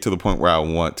to get to the point where I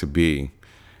want to be?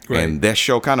 Right. And that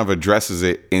show kind of addresses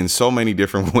it in so many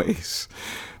different ways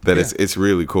that it's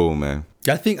really cool, man.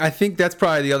 I think that's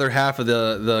probably the other half of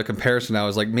the comparison. I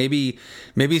was like, maybe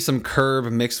some Curb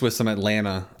mixed with some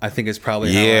Atlanta, I think is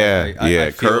probably how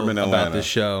I feel Curb and Atlanta about this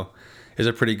show. Is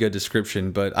a pretty good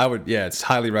description, but it's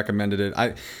highly recommended it.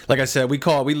 Like I said, we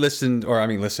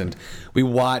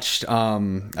watched,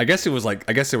 I guess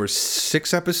there were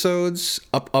 6 episodes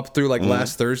up through like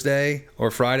last Thursday or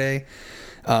Friday.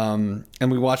 And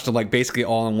we watched them like basically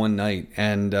all in one night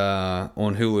and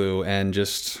on Hulu, and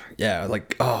just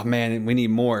like, oh man, we need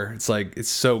more. It's like it's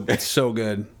so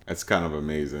good. That's kind of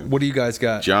amazing. What do you guys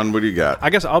got? John, what do you got? I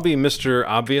guess I'll be Mr.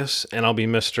 Obvious, and I'll be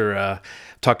Mr.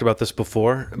 Talked about this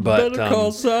before, but Better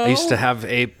Call Saul. I used to have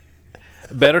a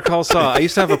Better Call Saul. I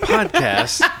used to have a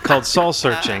podcast called Saul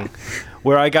Searching,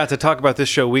 where I got to talk about this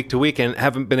show week to week, and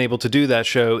haven't been able to do that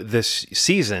show this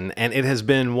season. And it has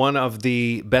been one of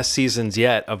the best seasons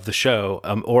yet of the show,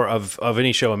 or of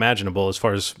any show imaginable as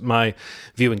far as my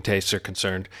viewing tastes are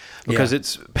concerned, because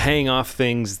it's paying off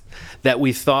things that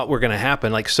we thought were going to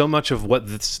happen. Like so much of what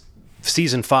this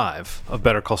season 5 of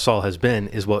Better Call Saul has been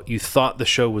is what you thought the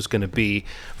show was going to be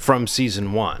from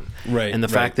season 1. Right. And the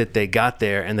fact that they got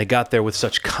there, and they got there with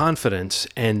such confidence,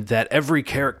 and that every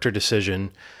character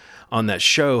decision on that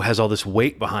show has all this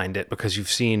weight behind it, because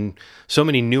you've seen so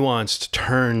many nuanced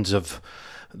turns of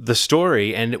the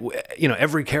story. And, you know,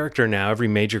 every character now, every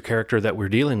major character that we're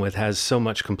dealing with has so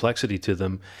much complexity to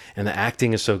them. And the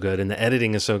acting is so good, and the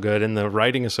editing is so good, and the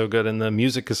writing is so good, and the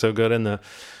music is so good, and the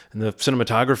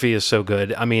cinematography is so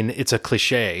good. I mean, it's a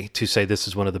cliche to say this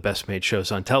is one of the best made shows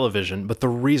on television, but the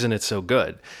reason it's so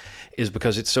good is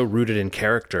because it's so rooted in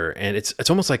character, and it's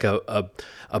almost like a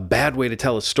bad way to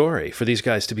tell a story for these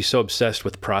guys to be so obsessed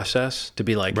with process, to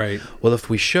be like, right, well, if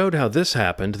we showed how this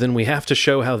happened, then we have to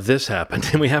show how this happened,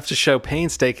 and we have to show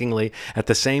painstakingly at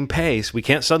the same pace. We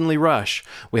can't suddenly rush.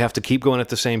 We have to keep going at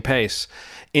the same pace.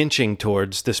 inching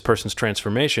towards this person's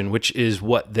transformation, which is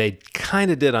what they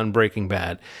kind of did on Breaking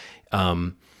Bad.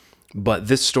 But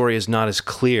this story is not as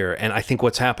clear. And I think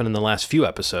what's happened in the last few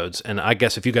episodes, and I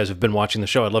guess if you guys have been watching the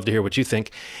show, I'd love to hear what you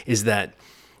think, is that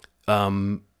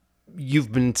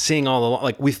you've been seeing all along,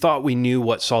 like we thought we knew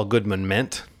what Saul Goodman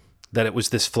meant, that it was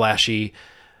this flashy,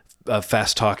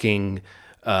 fast-talking,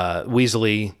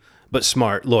 weaselly, but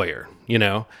smart lawyer, you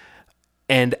know?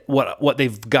 And what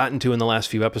they've gotten to in the last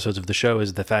few episodes of the show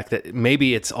is the fact that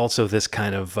maybe it's also this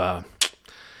kind of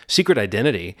secret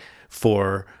identity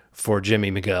for Jimmy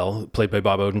McGill, played by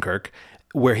Bob Odenkirk,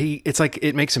 where it's like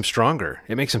it makes him stronger,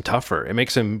 it makes him tougher, it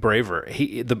makes him braver.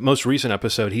 The most recent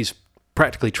episode, he's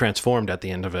practically transformed at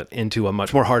the end of it into a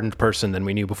much more hardened person than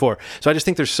we knew before. So I just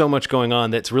think there's so much going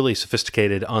on that's really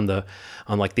sophisticated on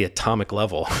like the atomic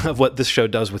level of what this show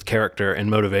does with character and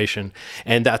motivation.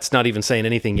 And that's not even saying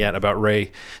anything yet about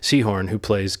Ray Seahorn, who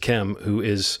plays Kim, who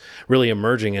is really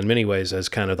emerging in many ways as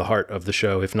kind of the heart of the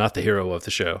show, if not the hero of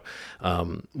the show.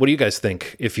 What do you guys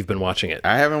think if you've been watching it?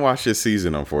 I haven't watched this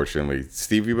season, unfortunately.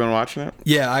 Steve, you been watching it?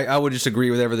 Yeah, I would just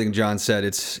agree with everything John said.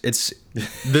 It's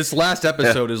this last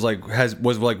episode is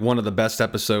was one of the best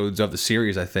episodes of the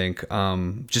series, I think,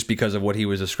 just because of what he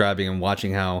was describing and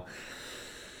watching how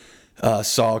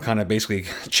Saul kind of basically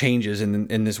changes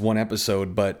in this one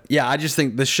episode. But yeah, I just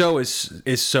think the show is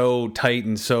so tight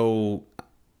and so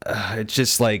it's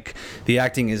just like the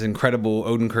acting is incredible.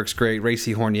 Odenkirk's great. Ray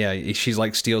Seahorn, yeah, she's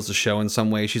like steals the show in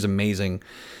some way. She's amazing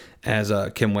as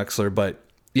Kim Wexler, but.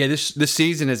 Yeah, this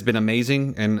season has been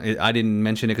amazing, and I didn't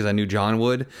mention it because I knew John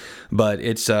would, but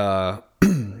it's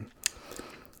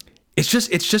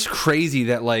just crazy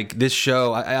that like this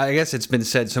show. I guess it's been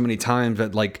said so many times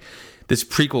that like this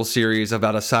prequel series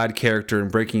about a side character in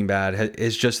Breaking Bad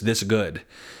is just this good,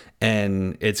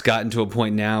 and it's gotten to a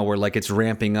point now where like it's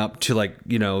ramping up to like,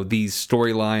 you know, these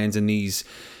storylines and these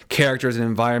characters and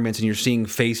environments, and you're seeing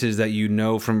faces that you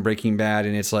know from Breaking Bad,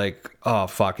 and it's like, oh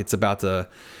fuck, it's about to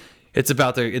hit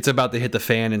the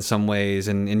fan in some ways,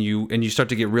 and you start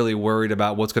to get really worried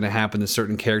about what's going to happen to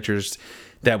certain characters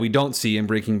that we don't see in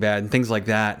Breaking Bad and things like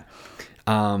that.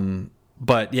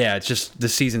 But yeah, it's just the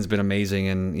season's been amazing,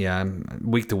 and yeah,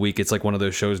 week to week, it's like one of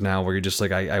those shows now where you're just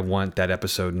like, I want that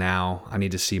episode now. I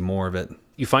need to see more of it.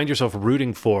 You find yourself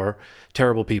rooting for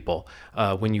terrible people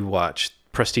when you watch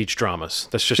prestige dramas.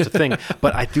 That's just a thing.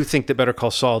 But I do think that Better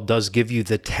Call Saul does give you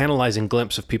the tantalizing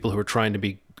glimpse of people who are trying to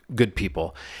be good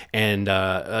people, and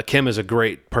Kim is a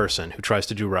great person who tries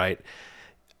to do right,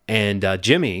 and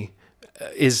Jimmy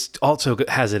is also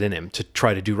has it in him to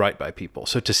try to do right by people.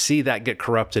 So to see that get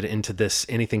corrupted into this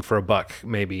anything for a buck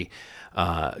maybe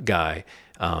guy,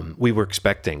 we were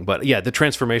expecting. But yeah, the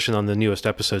transformation on the newest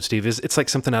episode, Steve, it's like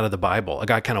something out of the Bible. A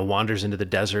guy kind of wanders into the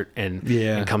desert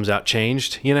and comes out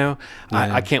changed, you know?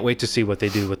 Yeah. I can't wait to see what they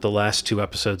do with the last two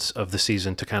episodes of the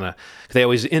season to kind of, they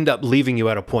always end up leaving you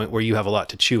at a point where you have a lot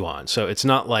to chew on. So it's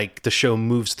not like the show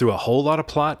moves through a whole lot of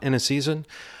plot in a season,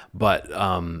 but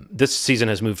this season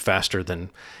has moved faster than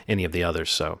any of the others.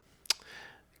 So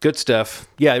good stuff.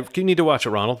 Yeah, you need to watch it,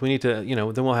 Ronald. We need to, you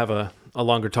know, then we'll have a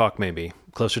longer talk maybe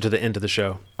closer to the end of the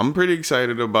show. I'm pretty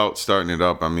excited about starting it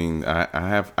up. I mean,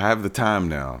 I have the time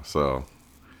now, so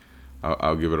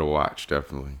I'll give it a watch,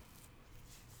 definitely.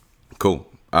 Cool.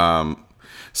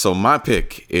 So my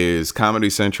pick is Comedy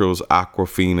Central's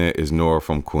Awkwafina is Nora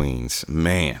from Queens.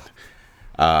 Man,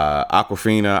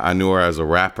 Awkwafina, I knew her as a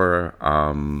rapper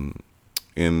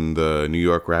in the New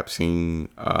York rap scene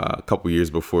a couple years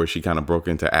before she kind of broke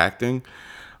into acting.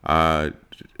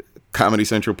 Comedy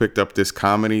Central picked up this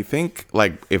comedy. Think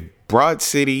like if Broad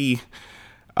City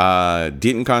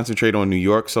didn't concentrate on New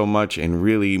York so much and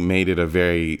really made it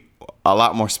a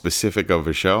lot more specific of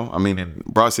a show. I mean,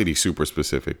 Broad City's super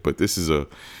specific, but this is a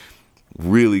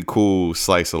really cool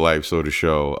slice of life sort of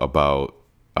show about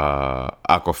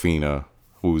Awkwafina,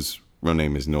 whose real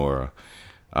name is Nora,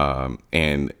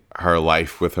 and her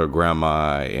life with her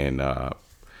grandma, and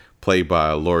played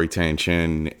by Lori Tan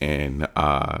Chin, and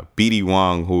B.D.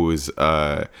 Wong, who is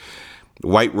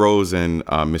White Rose and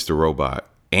Mr. Robot,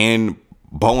 and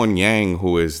Bowen Yang,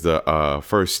 who is the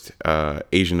first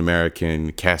Asian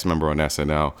American cast member on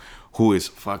SNL, who is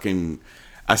fucking,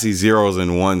 I see zeros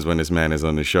and ones when this man is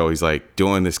on the show. He's like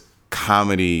doing this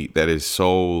comedy that is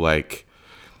so like,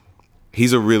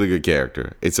 he's a really good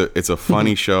character. It's a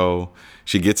funny show.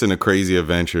 She gets into crazy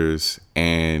adventures,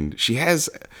 and she has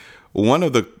one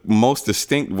of the most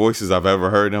distinct voices I've ever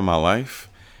heard in my life.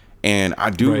 And I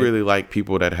do really like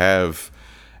people that have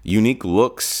unique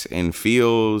looks and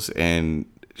feels, and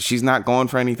she's not going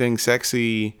for anything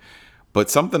sexy, but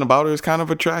something about her is kind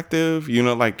of attractive. You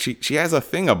know, like she has a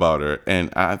thing about her,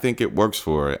 and I think it works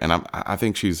for her. And I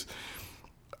think she's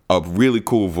a really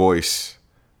cool voice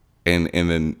in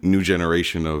the new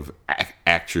generation of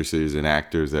actresses and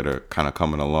actors that are kind of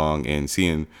coming along. And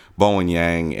seeing Bowen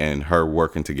Yang and her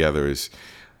working together is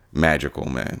magical,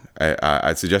 man.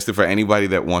 I'd suggest it for anybody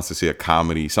that wants to see a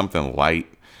comedy, something light.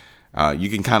 You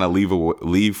can kind of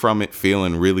leave from it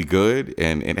feeling really good,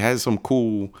 and it has some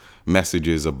cool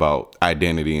messages about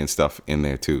identity and stuff in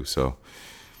there too. So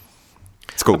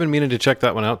it's cool. I've been meaning to check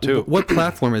that one out too. What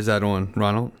platform is that on,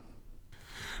 Ronald?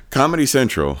 Comedy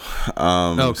Central.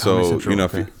 Comedy Central, you know,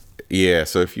 okay.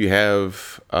 so if you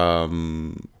have,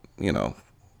 you know,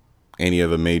 any of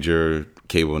the major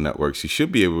cable networks, you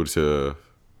should be able to.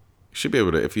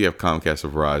 If you have Comcast or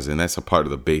Verizon, that's a part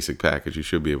of the basic package. You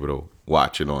should be able to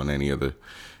watch it on any of the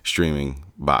streaming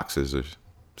boxes or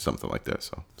something like that.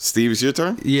 So, Steve, it's your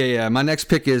turn. Yeah. My next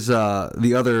pick is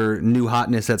the other new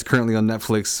hotness that's currently on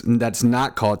Netflix that's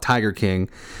not called Tiger King,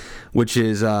 which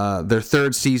is their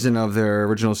third season of their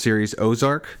original series,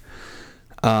 Ozark.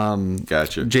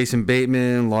 Gotcha. Jason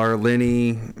Bateman, Laura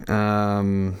Linney,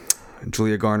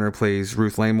 Julia Garner plays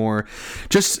Ruth Langmore.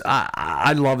 Just,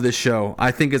 I love this show.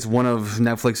 I think it's one of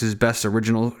Netflix's best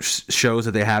original shows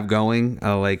that they have going.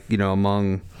 Like, you know,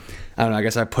 among, I don't know, I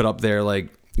guess I put up there, like,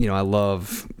 you know, I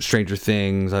love Stranger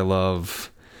Things. I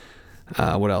love,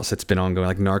 what else it's been ongoing,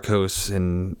 like Narcos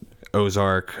and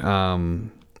Ozark.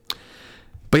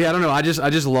 But yeah, I don't know. I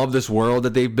just love this world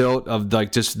that they've built of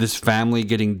like just this family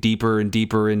getting deeper and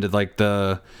deeper into like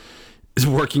is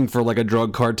working for like a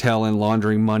drug cartel and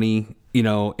laundering money, you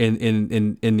know,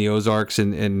 in the Ozarks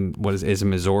and what is in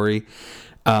Missouri.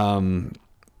 And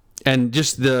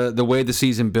just the way the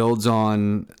season builds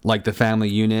on like the family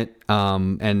unit,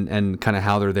 and kind of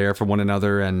how they're there for one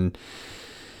another and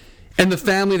the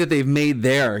family that they've made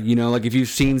there, you know, like if you've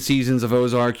seen seasons of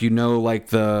Ozark, you know,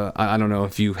 like I don't know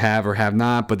if you have or have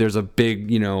not, but there's a big,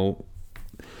 you know,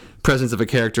 presence of a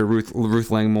character,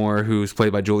 Ruth Langmore, who's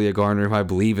played by Julia Garner, who I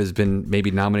believe has been maybe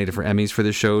nominated for Emmys for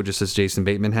this show, just as Jason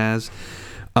Bateman has.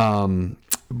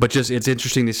 But just it's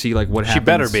interesting to see like what happens. She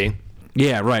better be.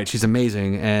 Yeah, right. She's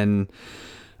amazing, and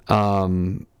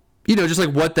you know, just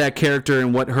like what that character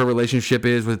and what her relationship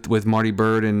is with Marty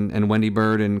Bird and Wendy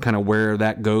Bird, and kind of where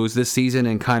that goes this season,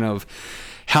 and kind of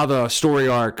how the story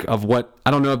arc of what,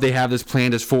 I don't know if they have this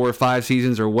planned as 4 or 5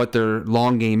 seasons or what their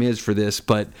long game is for this,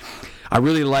 but I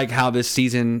really like how this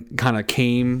season kind of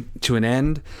came to an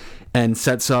end and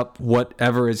sets up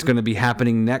whatever is going to be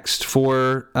happening next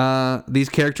for these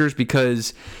characters,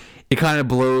 because it kind of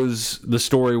blows the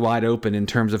story wide open in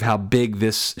terms of how big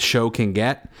this show can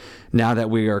get now that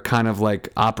we are kind of like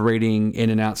operating in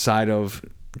and outside of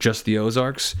just the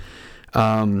Ozarks.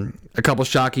 A couple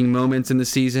shocking moments in the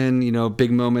season, you know,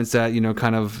 big moments that, you know,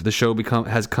 kind of the show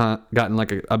has gotten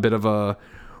like a bit of a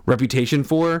reputation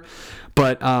for.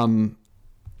 But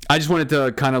I just wanted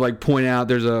to kind of like point out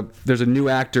there's a new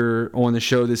actor on the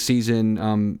show this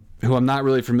season who I'm not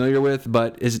really familiar with,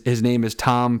 but his name is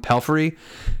Tom Pelphrey,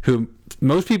 who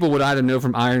most people would either know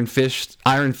from Iron Fist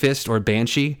or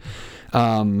Banshee.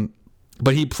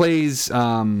 But he plays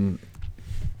Ben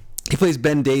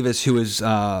Davis, who is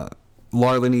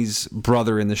Laura Linney's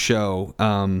brother in the show.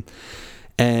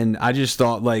 And I just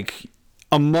thought, like,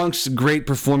 amongst great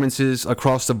performances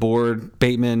across the board,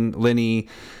 Bateman, Linney,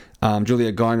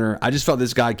 Julia Garner, I just felt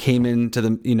this guy came into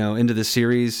the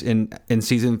series in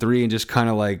season 3 and just kind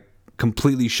of like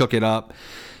completely shook it up,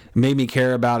 made me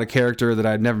care about a character that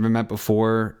I'd never met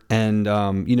before. And,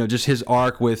 you know, just his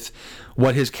arc with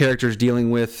what his character's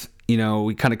dealing with, you know,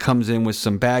 he kind of comes in with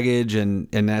some baggage, and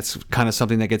that's kind of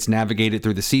something that gets navigated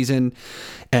through the season,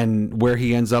 and where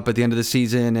he ends up at the end of the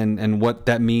season, and what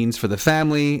that means for the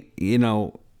family, you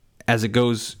know, as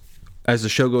the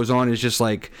show goes on, is just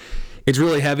like, it's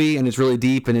really heavy and it's really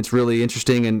deep and it's really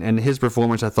interesting, and his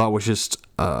performance I thought was just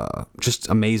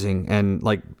amazing. And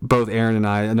like both Aaron and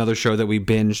I, another show that we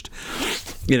binged,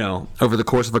 you know, over the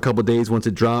course of a couple of days once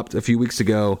it dropped a few weeks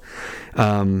ago.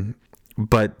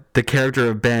 But the character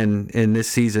of Ben in this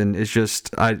season is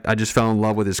just, I just fell in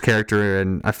love with his character,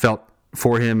 and I felt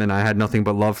for him, and I had nothing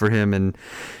but love for him, and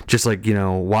just like, you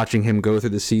know, watching him go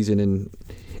through the season and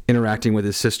interacting with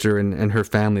his sister and her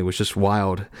family was just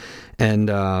wild. And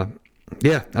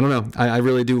yeah, I don't know. I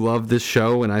really do love this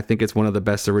show, and I think it's one of the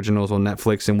best originals on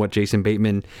Netflix, and what Jason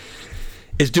Bateman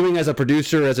is doing as a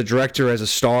producer, as a director, as a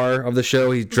star of the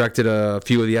show. He directed a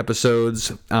few of the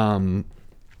episodes.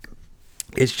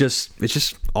 It's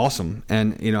just awesome.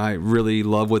 And, you know, I really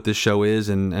love what this show is,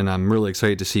 and I'm really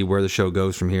excited to see where the show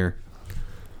goes from here.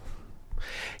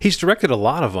 He's directed a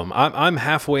lot of them. I'm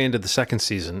halfway into the second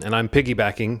season, and I'm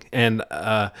piggybacking, and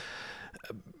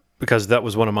because that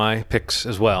was one of my picks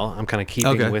as well. I'm kind of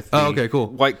keeping with the cool.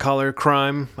 white collar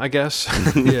crime, I guess.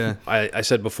 Yeah. I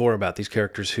said before about these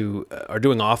characters who are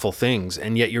doing awful things,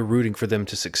 and yet you're rooting for them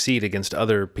to succeed against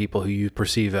other people who you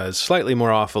perceive as slightly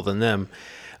more awful than them.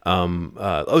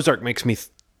 Ozark makes me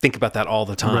think about that all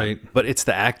the time. Right. But it's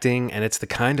the acting and it's the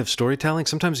kind of storytelling.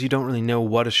 Sometimes you don't really know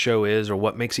what a show is or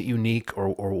what makes it unique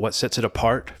or what sets it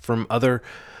apart from other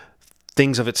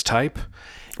things of its type.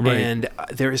 Right. And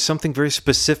there is something very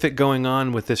specific going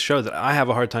on with this show that I have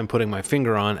a hard time putting my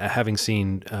finger on, having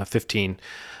seen 15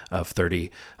 of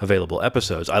 30 available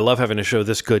episodes. I love having a show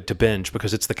this good to binge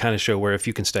because it's the kind of show where if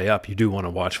you can stay up, you do want to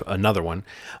watch another one.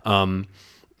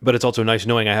 But it's also nice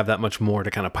knowing I have that much more to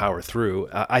kind of power through.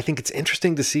 I think it's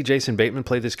interesting to see Jason Bateman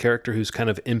play this character who's kind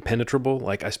of impenetrable.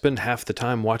 Like, I spend half the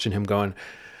time watching him going,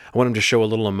 I want him to show a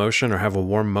little emotion or have a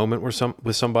warm moment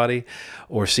with somebody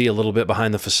or see a little bit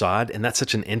behind the facade. And that's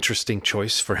such an interesting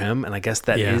choice for him. And I guess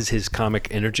that is his comic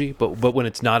energy. But when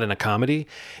it's not in a comedy,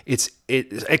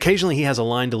 occasionally he has a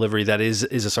line delivery that is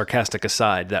a sarcastic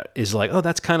aside that is like, oh,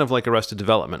 that's kind of like Arrested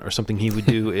Development or something he would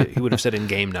do. He would have said in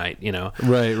Game Night, you know?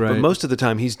 Right. But most of the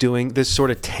time he's doing this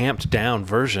sort of tamped down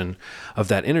version of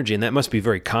that energy. And that must be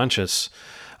very conscious.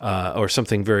 Or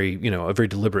something very, a very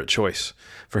deliberate choice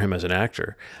for him as an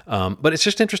actor. But it's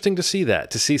just interesting to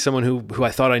see someone who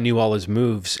I thought I knew all his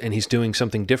moves, and he's doing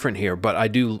something different here. But I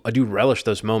do relish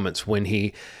those moments when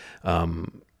he,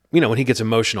 when he gets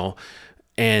emotional.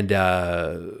 And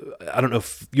I don't know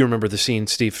if you remember the scene,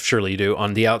 Steve. Surely you do,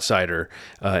 on The Outsider,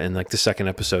 in like the second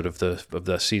episode of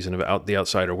the season of The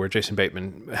Outsider, where Jason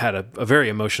Bateman had a very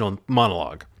emotional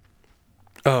monologue.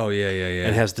 Oh, yeah.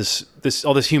 And has this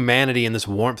all this humanity and this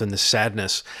warmth and this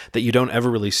sadness that you don't ever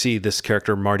really see this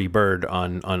character Marty Bird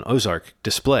on Ozark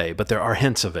display, but there are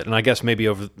hints of it. And I guess maybe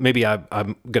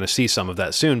I'm going to see some of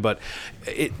that soon, but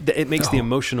it makes the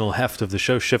emotional heft of the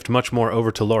show shift much more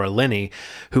over to Laura Linney,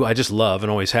 who I just love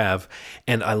and always have.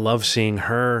 And I love seeing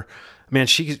her. Man,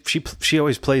 she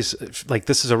always plays like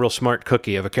this is a real smart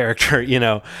cookie of a character,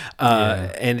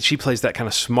 and she plays that kind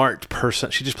of smart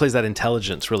person. She just plays that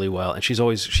intelligence really well, and she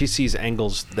sees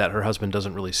angles that her husband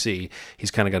doesn't really see. He's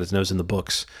kind of got his nose in the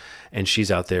books, and she's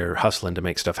out there hustling to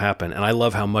make stuff happen. And I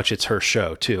love how much it's her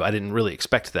show too. I didn't really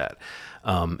expect that.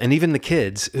 And even the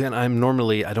kids, and I don't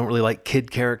really like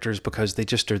kid characters because they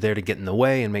just are there to get in the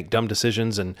way and make dumb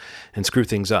decisions and screw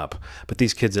things up. But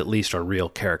these kids at least are real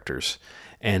characters.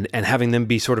 And having them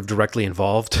be sort of directly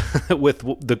involved with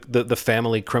the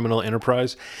family criminal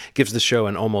enterprise gives the show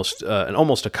an almost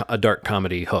a dark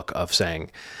comedy hook of saying,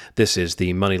 this is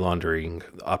the money laundering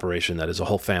operation that is a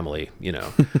whole family.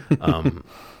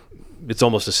 It's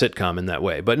almost a sitcom in that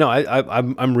way. But no,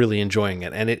 I'm really enjoying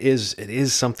it, and it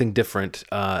is something different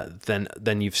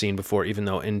than you've seen before. Even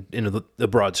though in the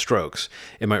broad strokes,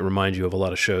 it might remind you of a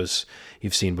lot of shows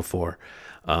you've seen before.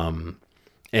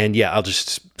 And yeah, I'll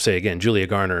just say again, Julia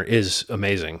Garner is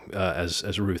amazing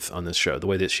as Ruth on this show. The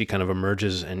way that she kind of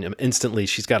emerges and instantly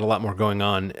she's got a lot more going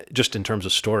on just in terms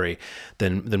of story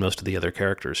than most of the other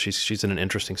characters. She's in an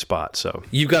interesting spot. So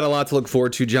you've got a lot to look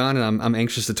forward to, John, and I'm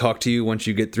anxious to talk to you once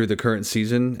you get through the current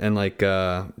season and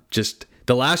just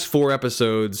the last 4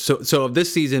 episodes. So of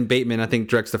this season, Bateman I think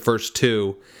directs the first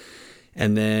 2,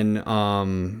 and then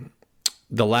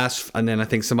and then I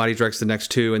think somebody directs the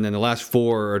next 2, and then the last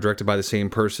 4 are directed by the same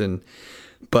person.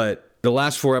 But the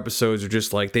last 4 episodes are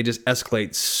just like, they just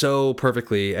escalate so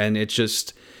perfectly, and it's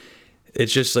just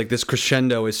like this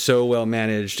crescendo is so well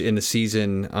managed in the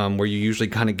season, where you usually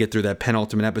kind of get through that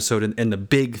penultimate episode and the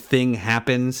big thing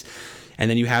happens, and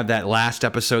then you have that last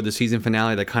episode, the season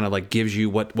finale, that kind of like gives you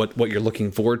what you're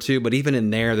looking forward to. But even in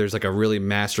there's like a really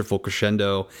masterful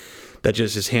crescendo that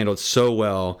just is handled so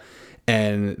well.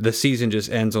 And the season just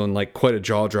ends on like quite a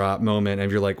jaw drop moment,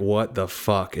 and you're like, "What the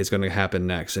fuck is going to happen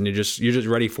next?" And you're just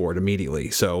ready for it immediately.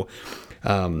 So,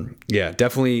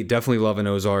 definitely loving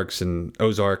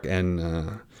Ozark,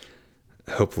 and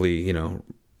hopefully,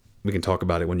 we can talk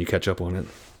about it when you catch up on it.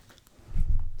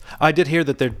 I did hear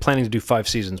that they're planning to do 5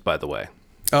 seasons, by the way.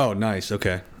 Oh, nice.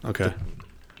 Okay.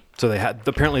 So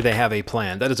apparently they have a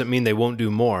plan. That doesn't mean they won't do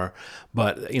more,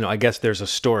 but I guess there's a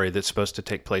story that's supposed to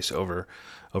take place over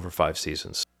 5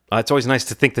 seasons. It's always nice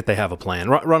to think that they have a plan.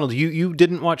 Ronald, you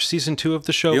didn't watch season 2 of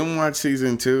the show? You didn't watch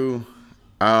season 2?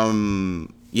 I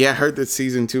heard that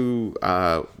season 2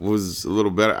 was a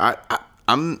little better.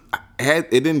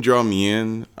 It didn't draw me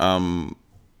in, and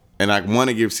I want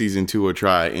to give season 2 a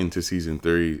try into season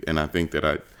 3, and I think that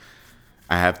I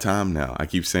have time now. I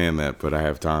keep saying that, but I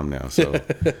have time now, so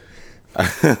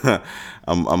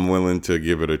I'm willing to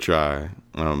give it a try.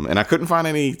 And I couldn't find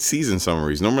any season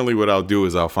summaries. Normally, what I'll do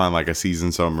is I'll find like a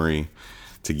season summary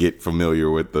to get familiar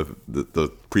with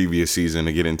the previous season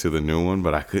to get into the new one.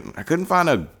 But I couldn't find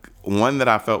a one that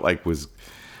I felt like was.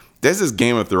 There's this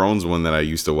Game of Thrones one that I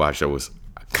used to watch that was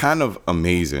kind of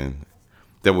amazing.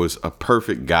 That was a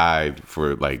perfect guide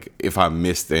for like if I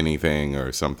missed anything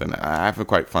or something. I haven't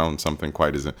quite found something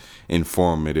quite as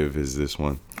informative as this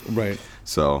one. Right.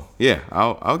 So yeah,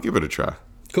 I'll give it a try.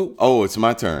 Cool. Oh, it's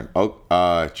my turn.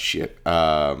 Oh, shit.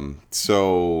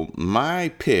 So my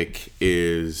pick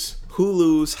is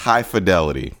Hulu's High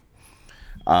Fidelity.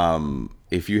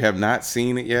 If you have not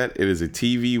seen it yet, it is a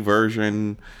TV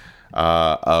version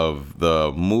of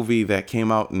the movie that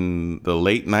came out in the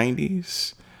late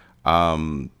 90s.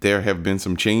 There have been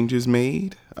some changes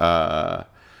made. The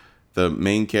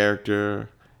main character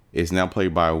is now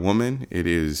played by a woman. It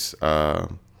is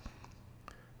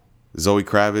Zoe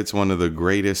Kravitz, one of the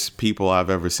greatest people I've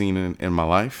ever seen in my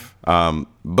life.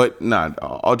 But not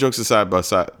all jokes aside,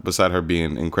 beside her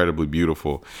being incredibly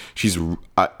beautiful, she's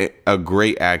a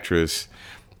great actress.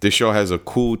 This show has a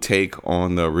cool take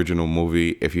on the original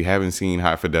movie. If you haven't seen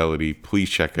High Fidelity, please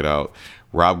check it out.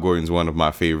 Rob Gordon's one of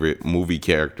my favorite movie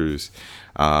characters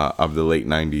of the late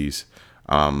 90s.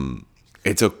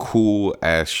 It's a cool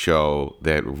ass show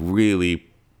that really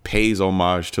pays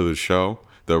homage to the show,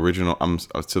 the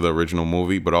original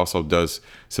movie, but also does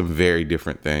some very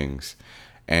different things.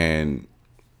 And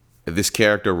this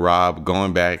character, Rob,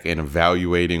 going back and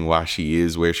evaluating why she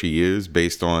is where she is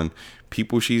based on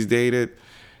people she's dated,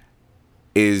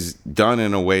 is done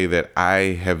in a way that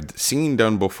I have seen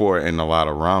done before in a lot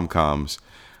of rom-coms,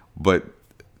 but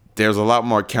there's a lot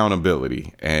more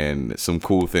accountability and some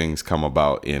cool things come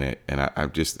about in it. And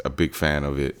I'm just a big fan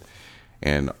of it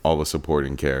and all the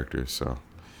supporting characters. So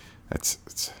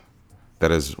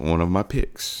that is one of my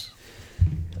picks.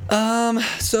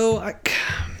 So I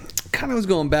kind of was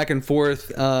going back and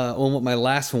forth on what my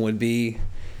last one would be,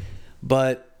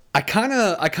 but I kind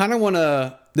of want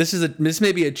to. This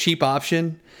may be a cheap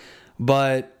option,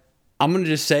 but I'm gonna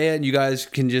just say it, and you guys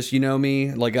can just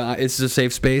me, like it's a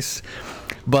safe space.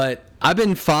 But I've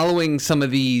been following some of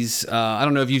these. I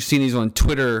don't know if you've seen these on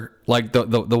Twitter, like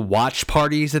the watch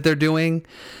parties that they're doing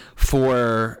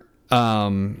for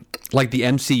like the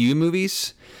MCU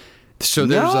movies. So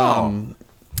there's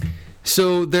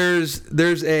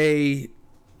a.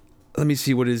 Let me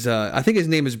see what his. I think his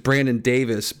name is Brandon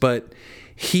Davis, but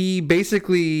he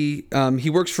basically he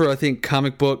works for, I think,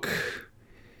 comic book.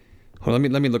 Hold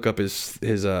on, let me look up his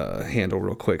handle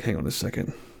real quick. Hang on a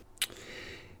second.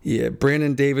 Yeah,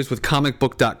 Brandon Davis with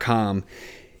comicbook.com.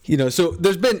 So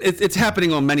there's been it's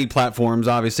happening on many platforms,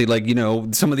 obviously, like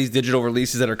some of these digital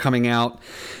releases that are coming out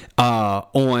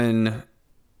on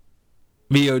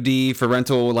VOD for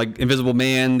rental, like Invisible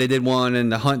Man, they did one, and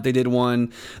The Hunt, they did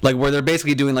one, like where they're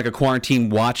basically doing like a quarantine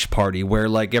watch party where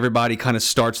like everybody kind of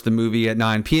starts the movie at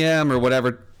 9 p.m. or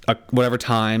whatever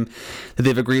time that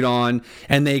they've agreed on,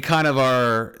 and they're kind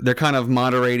of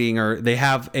moderating, or they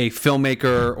have a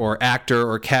filmmaker or actor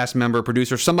or cast member,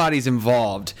 producer, somebody's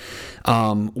involved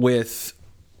with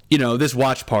this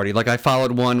watch party. Like I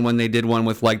followed one when they did one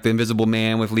with like The Invisible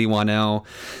Man with Lee Wanell.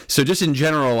 So just in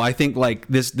general, I think like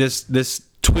this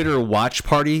Twitter watch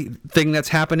party thing that's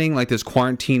happening, like this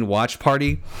quarantine watch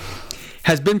party,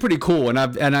 has been pretty cool. And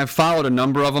I've followed a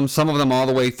number of them, some of them all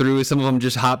the way through. Some of them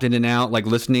just hopped in and out, like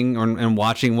listening and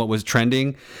watching what was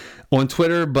trending on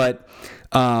Twitter. But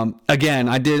again,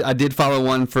 I did follow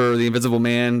one for The Invisible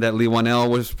Man that Lee Wanell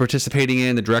was participating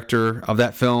in, the director of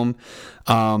that film.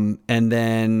 And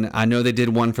then I know they did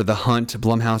one for The Hunt.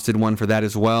 Blumhouse did one for that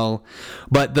as well.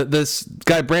 But this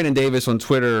guy, Brandon Davis on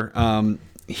Twitter,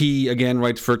 he again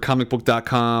writes for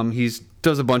comicbook.com. He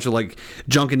does a bunch of like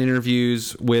junket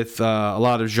interviews with a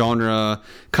lot of genre,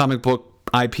 comic book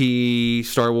IP,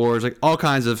 Star Wars, like all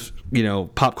kinds of,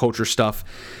 pop culture stuff.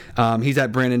 He's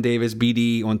at Brandon Davis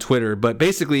BD on Twitter, but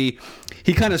basically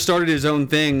he kind of started his own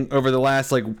thing over the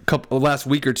last last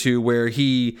week or two, where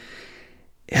he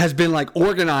has been like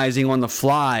organizing on the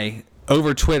fly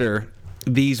over Twitter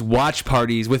these watch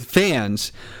parties with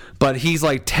fans, but he's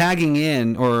like tagging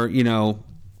in or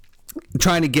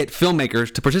trying to get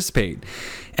filmmakers to participate.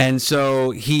 And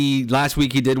so last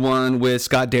week he did one with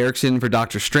Scott Derrickson for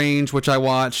Doctor Strange, which I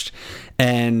watched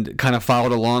and kind of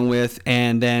followed along with.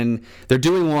 And then they're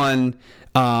doing one,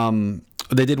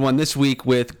 they did one this week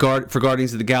for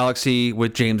Guardians of the Galaxy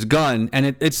with James Gunn.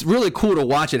 And it's really cool to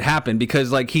watch it happen,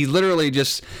 because like he literally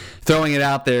just throwing it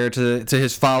out there to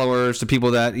his followers, to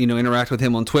people that, you know, interact with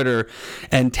him on Twitter,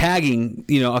 and tagging,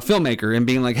 you know, a filmmaker and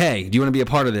being like, hey, do you want to be a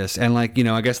part of this? And like, you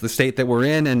know, I guess the state that we're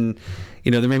in, and you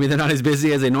know, maybe they're not as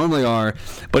busy as they normally are,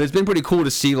 but it's been pretty cool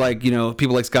to see, like, you know,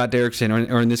 people like Scott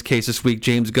Derrickson, or in this case this week,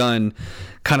 James Gunn,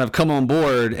 kind of come on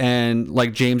board. And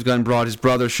like James Gunn brought his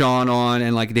brother Sean on,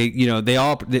 and like they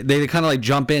kind of like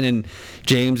jump in, and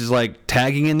James is like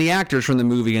tagging in the actors from the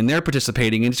movie, and they're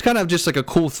participating, and it's kind of just like a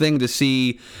cool thing to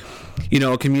see, you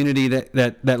know, a community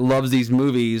that loves these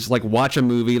movies, like watch a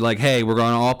movie, like, hey, we're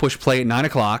going to all push play at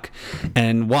 9:00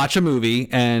 and watch a movie,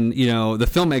 and you know, the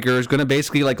filmmaker is going to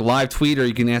basically like live tweet, or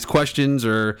you can ask questions,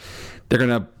 or they're going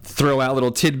to throw out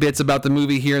little tidbits about the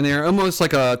movie here and there, almost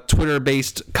like a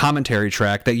Twitter-based commentary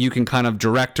track that you can kind of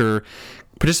direct or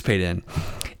participate in.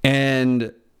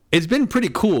 And it's been pretty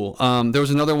cool. There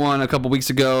was another one a couple weeks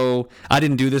ago. I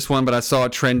didn't do this one, but I saw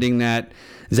it trending that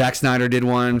Zack Snyder did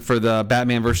one for the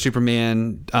Batman vs.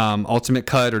 Superman Ultimate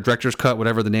Cut, or Director's Cut,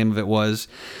 whatever the name of it was,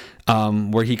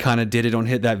 where he kind of did it on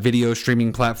that video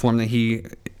streaming platform that he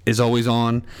is always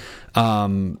on. I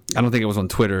don't think it was on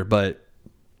Twitter, but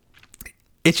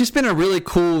it's just been a really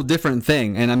cool, different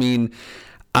thing. And I mean,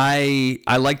 I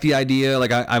like the idea.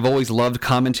 Like I've always loved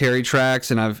commentary tracks,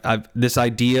 and I've this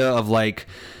idea of like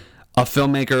a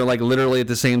filmmaker, like literally at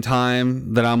the same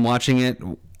time that I'm watching it,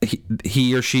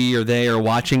 he or she or they are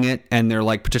watching it, and they're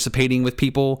like participating with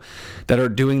people that are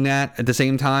doing that at the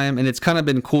same time. And it's kind of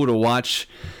been cool to watch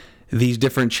these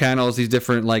different channels, these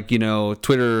different, like, you know,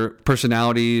 Twitter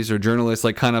personalities or journalists,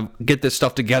 like kind of get this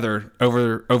stuff together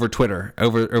over Twitter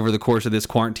over the course of this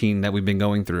quarantine that we've been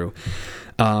going through.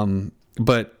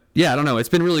 But yeah, I don't know. It's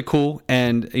been really cool.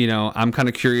 And, you know, I'm kind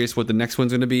of curious what the next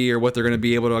one's going to be, or what they're going to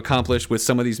be able to accomplish with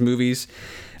some of these movies.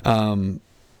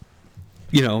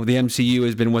 You know, the MCU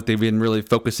has been what they've been really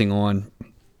focusing on.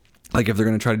 Like if they're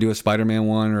going to try to do a Spider-Man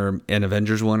one, or an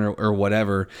Avengers one, or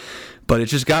whatever. But it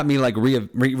just got me like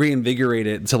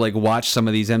reinvigorated to like watch some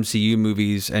of these MCU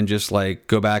movies, and just like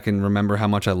go back and remember how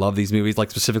much I love these movies, like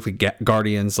specifically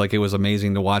Guardians. Like it was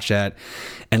amazing to watch that,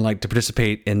 and like to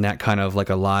participate in that kind of like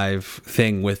a live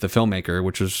thing with the filmmaker,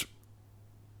 which was,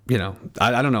 you know,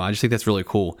 I don't know. I just think that's really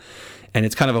cool. And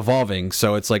it's kind of evolving.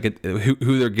 So it's like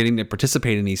who they're getting to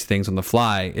participate in these things on the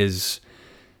fly is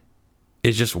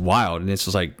just wild. And it's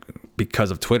just like, because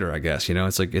of Twitter, I guess, you know,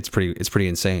 it's like, it's pretty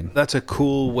insane. That's a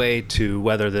cool way to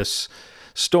weather this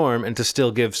storm, and to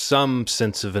still give some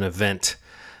sense of an event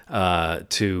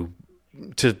to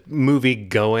movie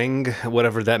going,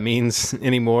 whatever that means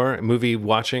anymore. Movie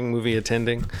watching, movie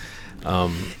attending.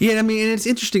 Yeah, I mean, and it's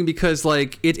interesting because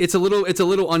like it's a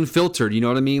little unfiltered, you know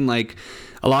what I mean? Like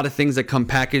a lot of things that come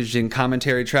packaged in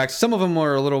commentary tracks, some of them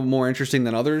are a little more interesting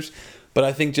than others. But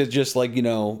I think just like, you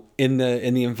know, in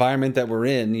the environment that we're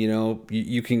in, you know,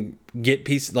 you can get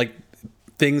pieces, like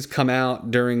things come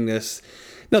out during this.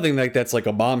 Nothing like that's like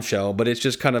a bombshell, but it's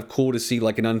just kind of cool to see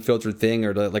like an unfiltered thing,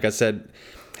 or like I said,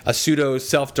 a pseudo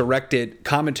self-directed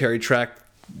commentary track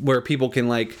where people can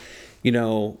like, you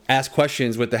know, ask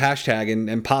questions with the hashtag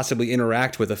and possibly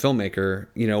interact with a filmmaker,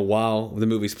 you know, while the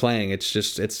movie's playing. It's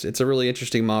just it's a really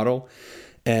interesting model,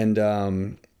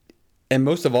 and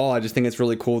most of all, I just think it's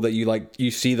really cool that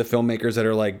you see the filmmakers that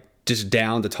are like just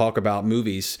down to talk about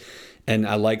movies. And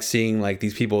I like seeing like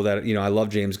these people that, you know, I love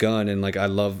James Gunn, and like I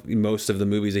love most of the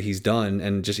movies that he's done,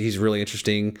 and just he's a really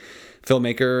interesting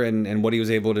filmmaker, and what he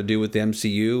was able to do with the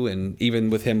MCU, and even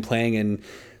with him playing in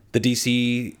the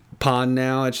DC pond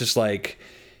now, it's just like,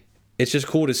 it's just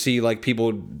cool to see like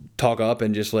people talk up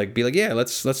and just like be like, yeah,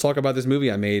 let's talk about this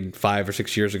movie I made 5 or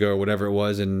 6 years ago or whatever it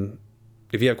was. And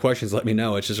if you have questions, let me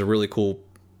know. It's just a really cool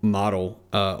model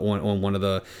on one of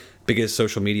the biggest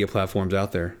social media platforms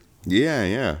out there.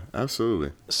 Yeah,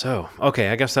 absolutely. So, okay,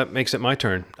 I guess that makes it my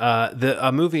turn.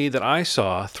 A movie that I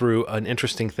saw through an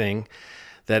interesting thing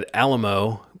that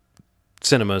Alamo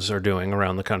cinemas are doing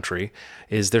around the country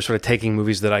is they're sort of taking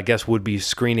movies that I guess would be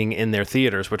screening in their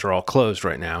theaters, which are all closed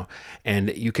right now,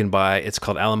 and you can buy, it's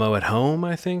called Alamo at Home,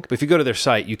 I think. But if you go to their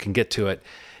site, you can get to it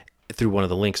through one of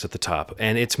the links at the top.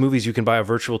 And it's movies you can buy a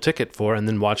virtual ticket for and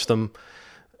then watch them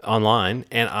online.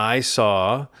 And I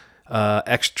saw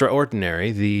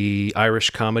Extraordinary, the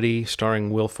Irish comedy starring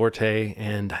Will Forte,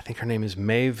 and I think her name is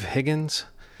Maeve Higgins,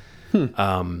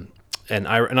 an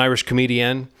Irish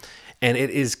comedian. And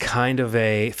it is kind of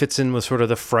fits in with sort of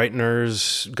the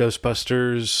Frighteners,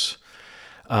 Ghostbusters,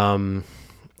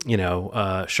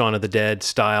 Shaun of the Dead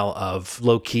style of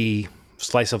low-key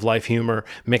slice of life humor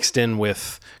mixed in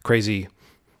with crazy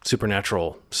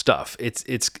supernatural stuff. I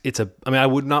mean, I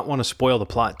would not want to spoil the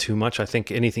plot too much. I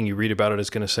think anything you read about it is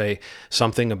going to say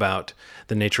something about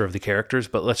the nature of the characters,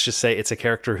 but let's just say it's a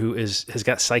character who has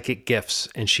got psychic gifts,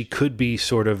 and she could be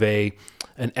sort of an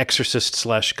exorcist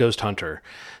 / ghost hunter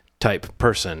type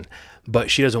person,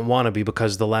 but she doesn't want to be,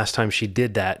 because the last time she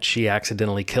did that, she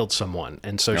accidentally killed someone.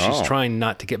 And so she's trying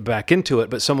not to get back into it,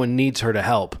 but someone needs her to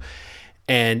help.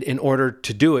 And in order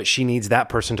to do it, she needs that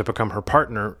person to become her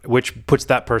partner, which puts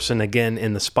that person again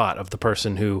in the spot of the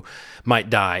person who might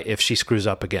die if she screws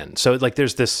up again. So like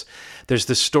there's this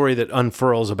story that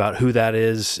unfurls about who that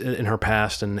is in her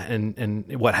past and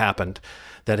what happened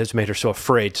that has made her so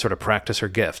afraid to sort of practice her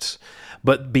gifts.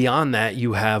 But beyond that,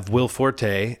 you have Will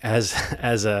Forte as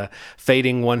a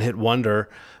fading one-hit wonder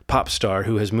pop star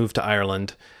who has moved to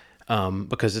Ireland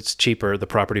because it's cheaper. The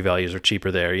property values are cheaper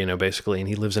there, basically. And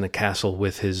he lives in a castle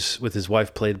with his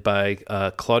wife, played by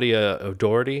Claudia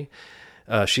O'Doherty.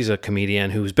 She's a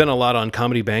comedian who's been a lot on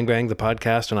Comedy Bang Bang, the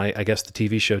podcast, and I guess the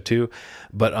TV show too.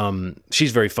 But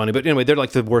she's very funny. But anyway, they're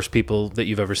like the worst people that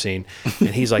you've ever seen.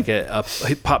 And he's like a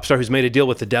pop star who's made a deal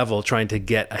with the devil, trying to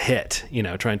get a hit,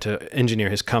 trying to engineer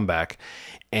his comeback.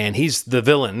 And he's the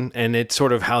villain, and it's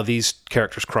sort of how these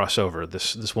characters cross over.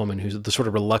 This woman who's the sort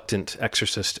of reluctant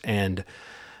exorcist and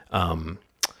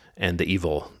the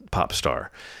evil pop star.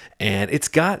 And it's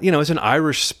got, it's an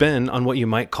Irish spin on what you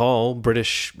might call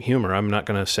British humor. I'm not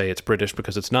going to say it's British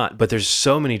because it's not, but there's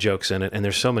so many jokes in it, and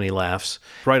there's so many laughs.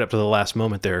 Right up to the last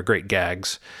moment, there are great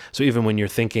gags. So even when you're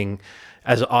thinking,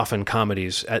 as often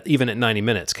comedies, even at 90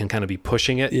 minutes, can kind of be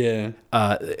pushing it. Yeah.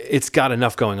 It's got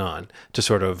enough going on to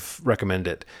sort of recommend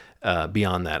it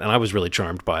beyond that. And I was really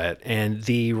charmed by it. And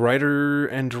the writer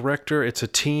and director, it's a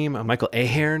team, Michael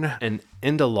Ahern and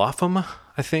Enda Lotham,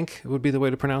 I think would be the way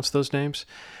to pronounce those names.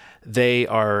 They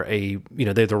are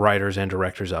they're the writers and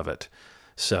directors of it.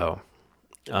 So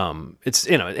it's,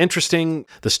 interesting.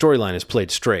 The storyline is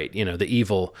played straight. The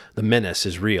evil, the menace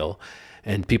is real,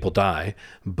 and people die,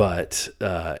 but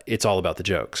it's all about the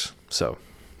jokes. So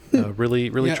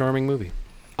really charming movie.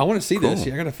 I want to see this.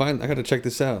 Yeah, I gotta check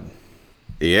this out.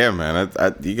 Yeah, man.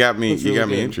 You got me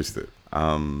interested.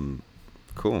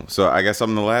 Cool. So I guess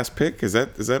I'm the last pick. Is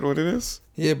that what it is?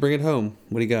 Yeah, bring it home.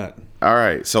 What do you got? All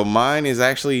right. So mine is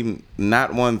actually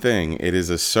not one thing. It is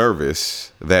a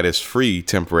service that is free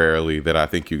temporarily that I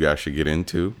think you guys should get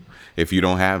into if you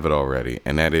don't have it already.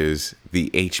 And that is the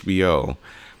HBO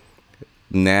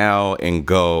Now and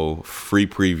Go free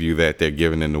preview that they're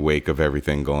giving in the wake of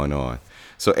everything going on.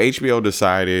 So HBO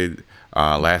decided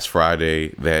last Friday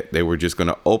that they were just going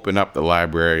to open up the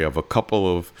library of a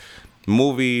couple of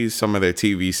movies, some of their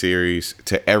TV series,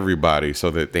 to everybody so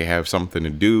that they have something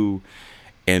to do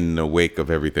in the wake of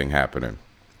everything happening.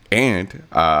 And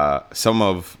some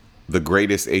of the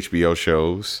greatest HBO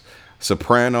shows: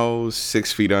 Sopranos,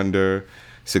 6 Feet Under,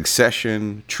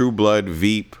 Succession, True Blood,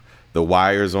 Veep, The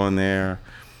Wire's on there.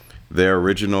 Their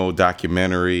original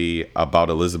documentary about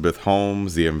Elizabeth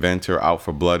Holmes, the inventor, Out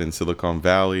for Blood in Silicon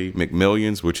Valley.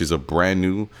 McMillions, which is a brand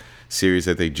new series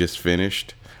that they just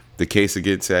finished. The Case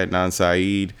Against Adnan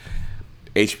Syed.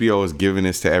 HBO is giving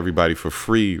this to everybody for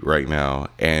free right now.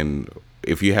 And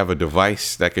if you have a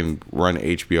device that can run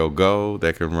HBO Go,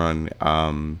 that can run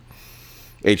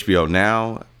HBO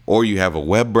Now, or you have a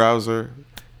web browser,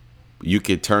 you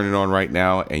could turn it on right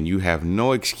now, and you have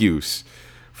no excuse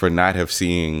for not have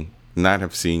seen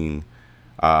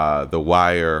The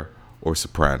Wire or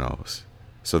Sopranos.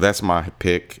 So that's my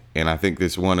pick, and I think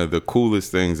this is one of the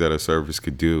coolest things that a service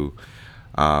could do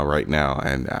right now,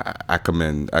 and I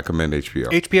commend HBO.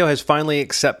 HBO has finally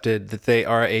accepted that they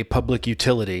are a public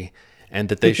utility and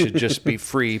that they should just be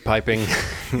free piping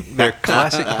their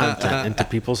classic content into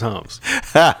people's homes.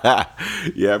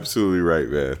 You're absolutely right,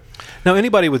 man. Now,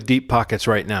 anybody with deep pockets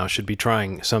right now should be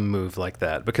trying some move like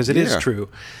that, because it is true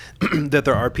that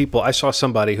there are people. I saw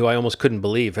somebody who I almost couldn't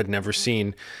believe had never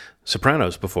seen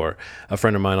Sopranos before, a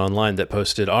friend of mine online that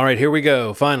posted, "All right, here we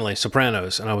go, finally,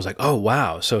 Sopranos." And I was like, oh,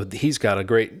 wow. So he's got a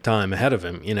great time ahead of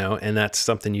him, and that's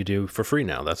something you do for free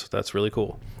now. That's really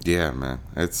cool. Yeah, man.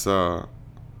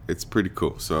 It's pretty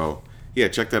cool. So, yeah,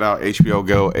 check that out. HBO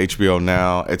Go, HBO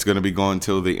Now. It's going to be going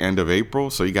till the end of April,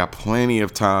 so you got plenty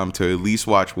of time to at least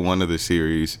watch one of the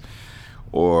series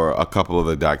or a couple of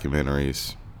the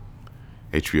documentaries.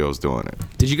 HBO's doing it.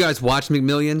 Did you guys watch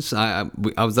McMillions?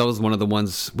 That was one of the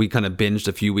ones we kind of binged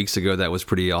a few weeks ago. That was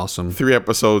pretty awesome. 3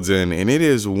 episodes in, and it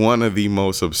is one of the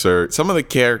most absurd. Some of the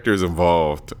characters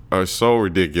involved are so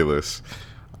ridiculous.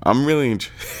 I'm really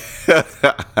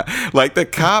like the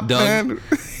cop, Doug. man.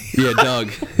 Yeah,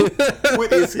 Doug.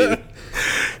 What is he?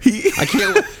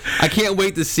 I can't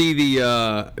wait to see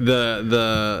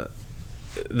the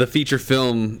the feature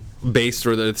film based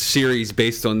or the series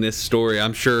based on this story.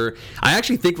 I'm sure. I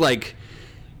actually think like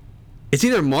it's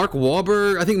either Mark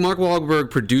Wahlberg. I think Mark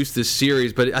Wahlberg produced this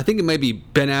series, but I think it might be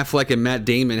Ben Affleck and Matt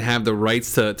Damon have the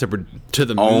rights to the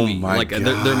movie. Oh my like God.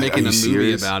 They're making Are a you movie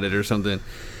serious? about it or something.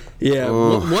 Yeah,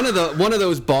 one of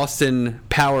those Boston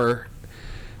power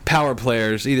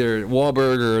players, either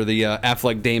Wahlberg or the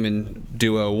Affleck Damon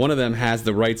duo. One of them has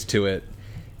the rights to it,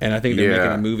 and I think they're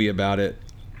making a movie about it.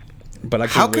 But I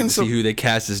can't wait to see who they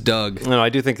cast as Doug. No, I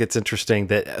do think it's interesting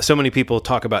that so many people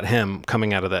talk about him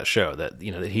coming out of that show. That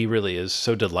that he really is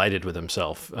so delighted with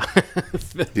himself.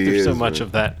 There's so much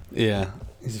of that. Yeah,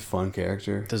 he's a fun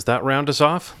character. Does that round us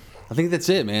off? I think that's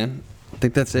it, man. I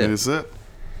think that's it. Is it?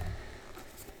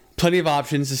 Plenty of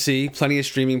options to see. Plenty of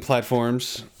streaming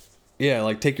platforms. Yeah,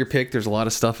 like take your pick. There's a lot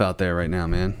of stuff out there right now,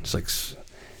 man. It's like a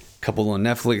couple on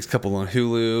Netflix, a couple on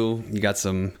Hulu. You got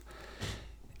some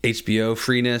HBO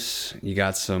freeness. You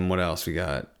got some, what else? We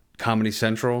got Comedy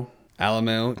Central,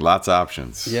 Alamo. Lots of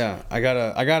options. Yeah, I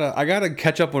gotta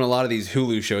catch up on a lot of these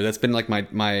Hulu shows. That's been like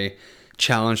my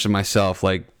challenge to myself.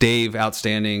 Like Dave,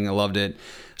 outstanding. I loved it.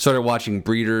 Started watching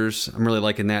Breeders. I'm really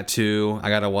liking that too. I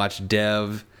gotta watch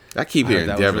Dev. I keep hearing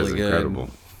that Dev was is really good. incredible.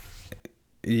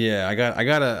 Yeah,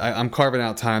 I'm carving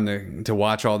out time to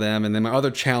watch all them. And then my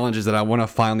other challenge is that I want to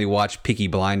finally watch Peaky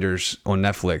Blinders on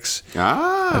Netflix.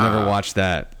 I've never watched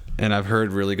that, and I've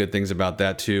heard really good things about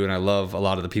that too. And I love a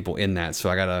lot of the people in that, so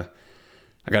I gotta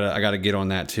get on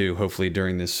that too. Hopefully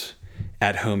during this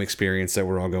at-home experience that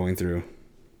we're all going through.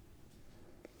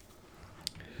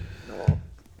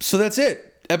 So that's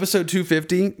it. Episode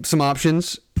 250. Some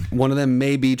options. One of them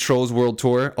may be Trolls World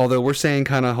Tour, although we're saying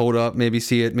kind of hold up, maybe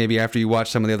see it, maybe after you watch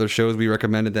some of the other shows we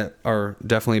recommended that are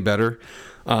definitely better.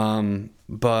 But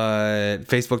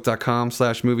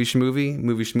facebook.com/movieschmovie,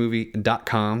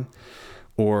 movieschmovie.com,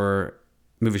 or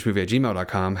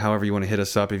movieschmovie@gmail.com, however you want to hit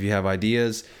us up if you have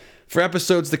ideas for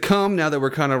episodes to come, now that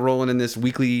we're kind of rolling in this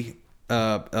weekly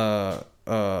pattern,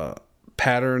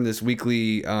 this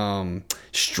weekly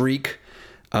streak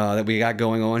that we got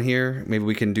going on here. Maybe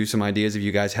we can do some ideas if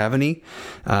you guys have any,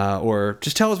 or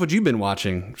just tell us what you've been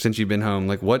watching since you've been home.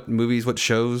 Like what movies, what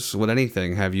shows, what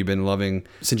anything have you been loving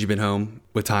since you've been home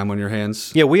with time on your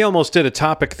hands? Yeah, we almost did a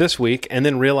topic this week and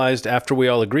then realized after we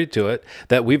all agreed to it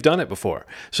that we've done it before.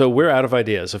 So we're out of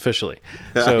ideas officially.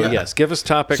 So yes, give us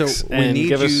topics and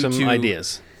give us some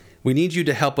ideas. We need you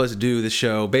to help us do the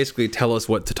show. Basically, tell us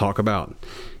what to talk about.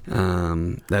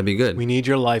 That'd be good. We need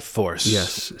your life force.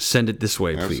 Yes, send it this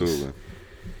way, please.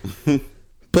 Absolutely.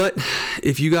 But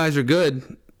if you guys are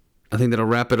good, I think that'll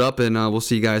wrap it up, and we'll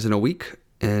see you guys in a week.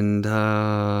 And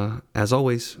as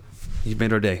always, you've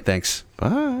made our day. Thanks.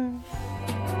 Bye.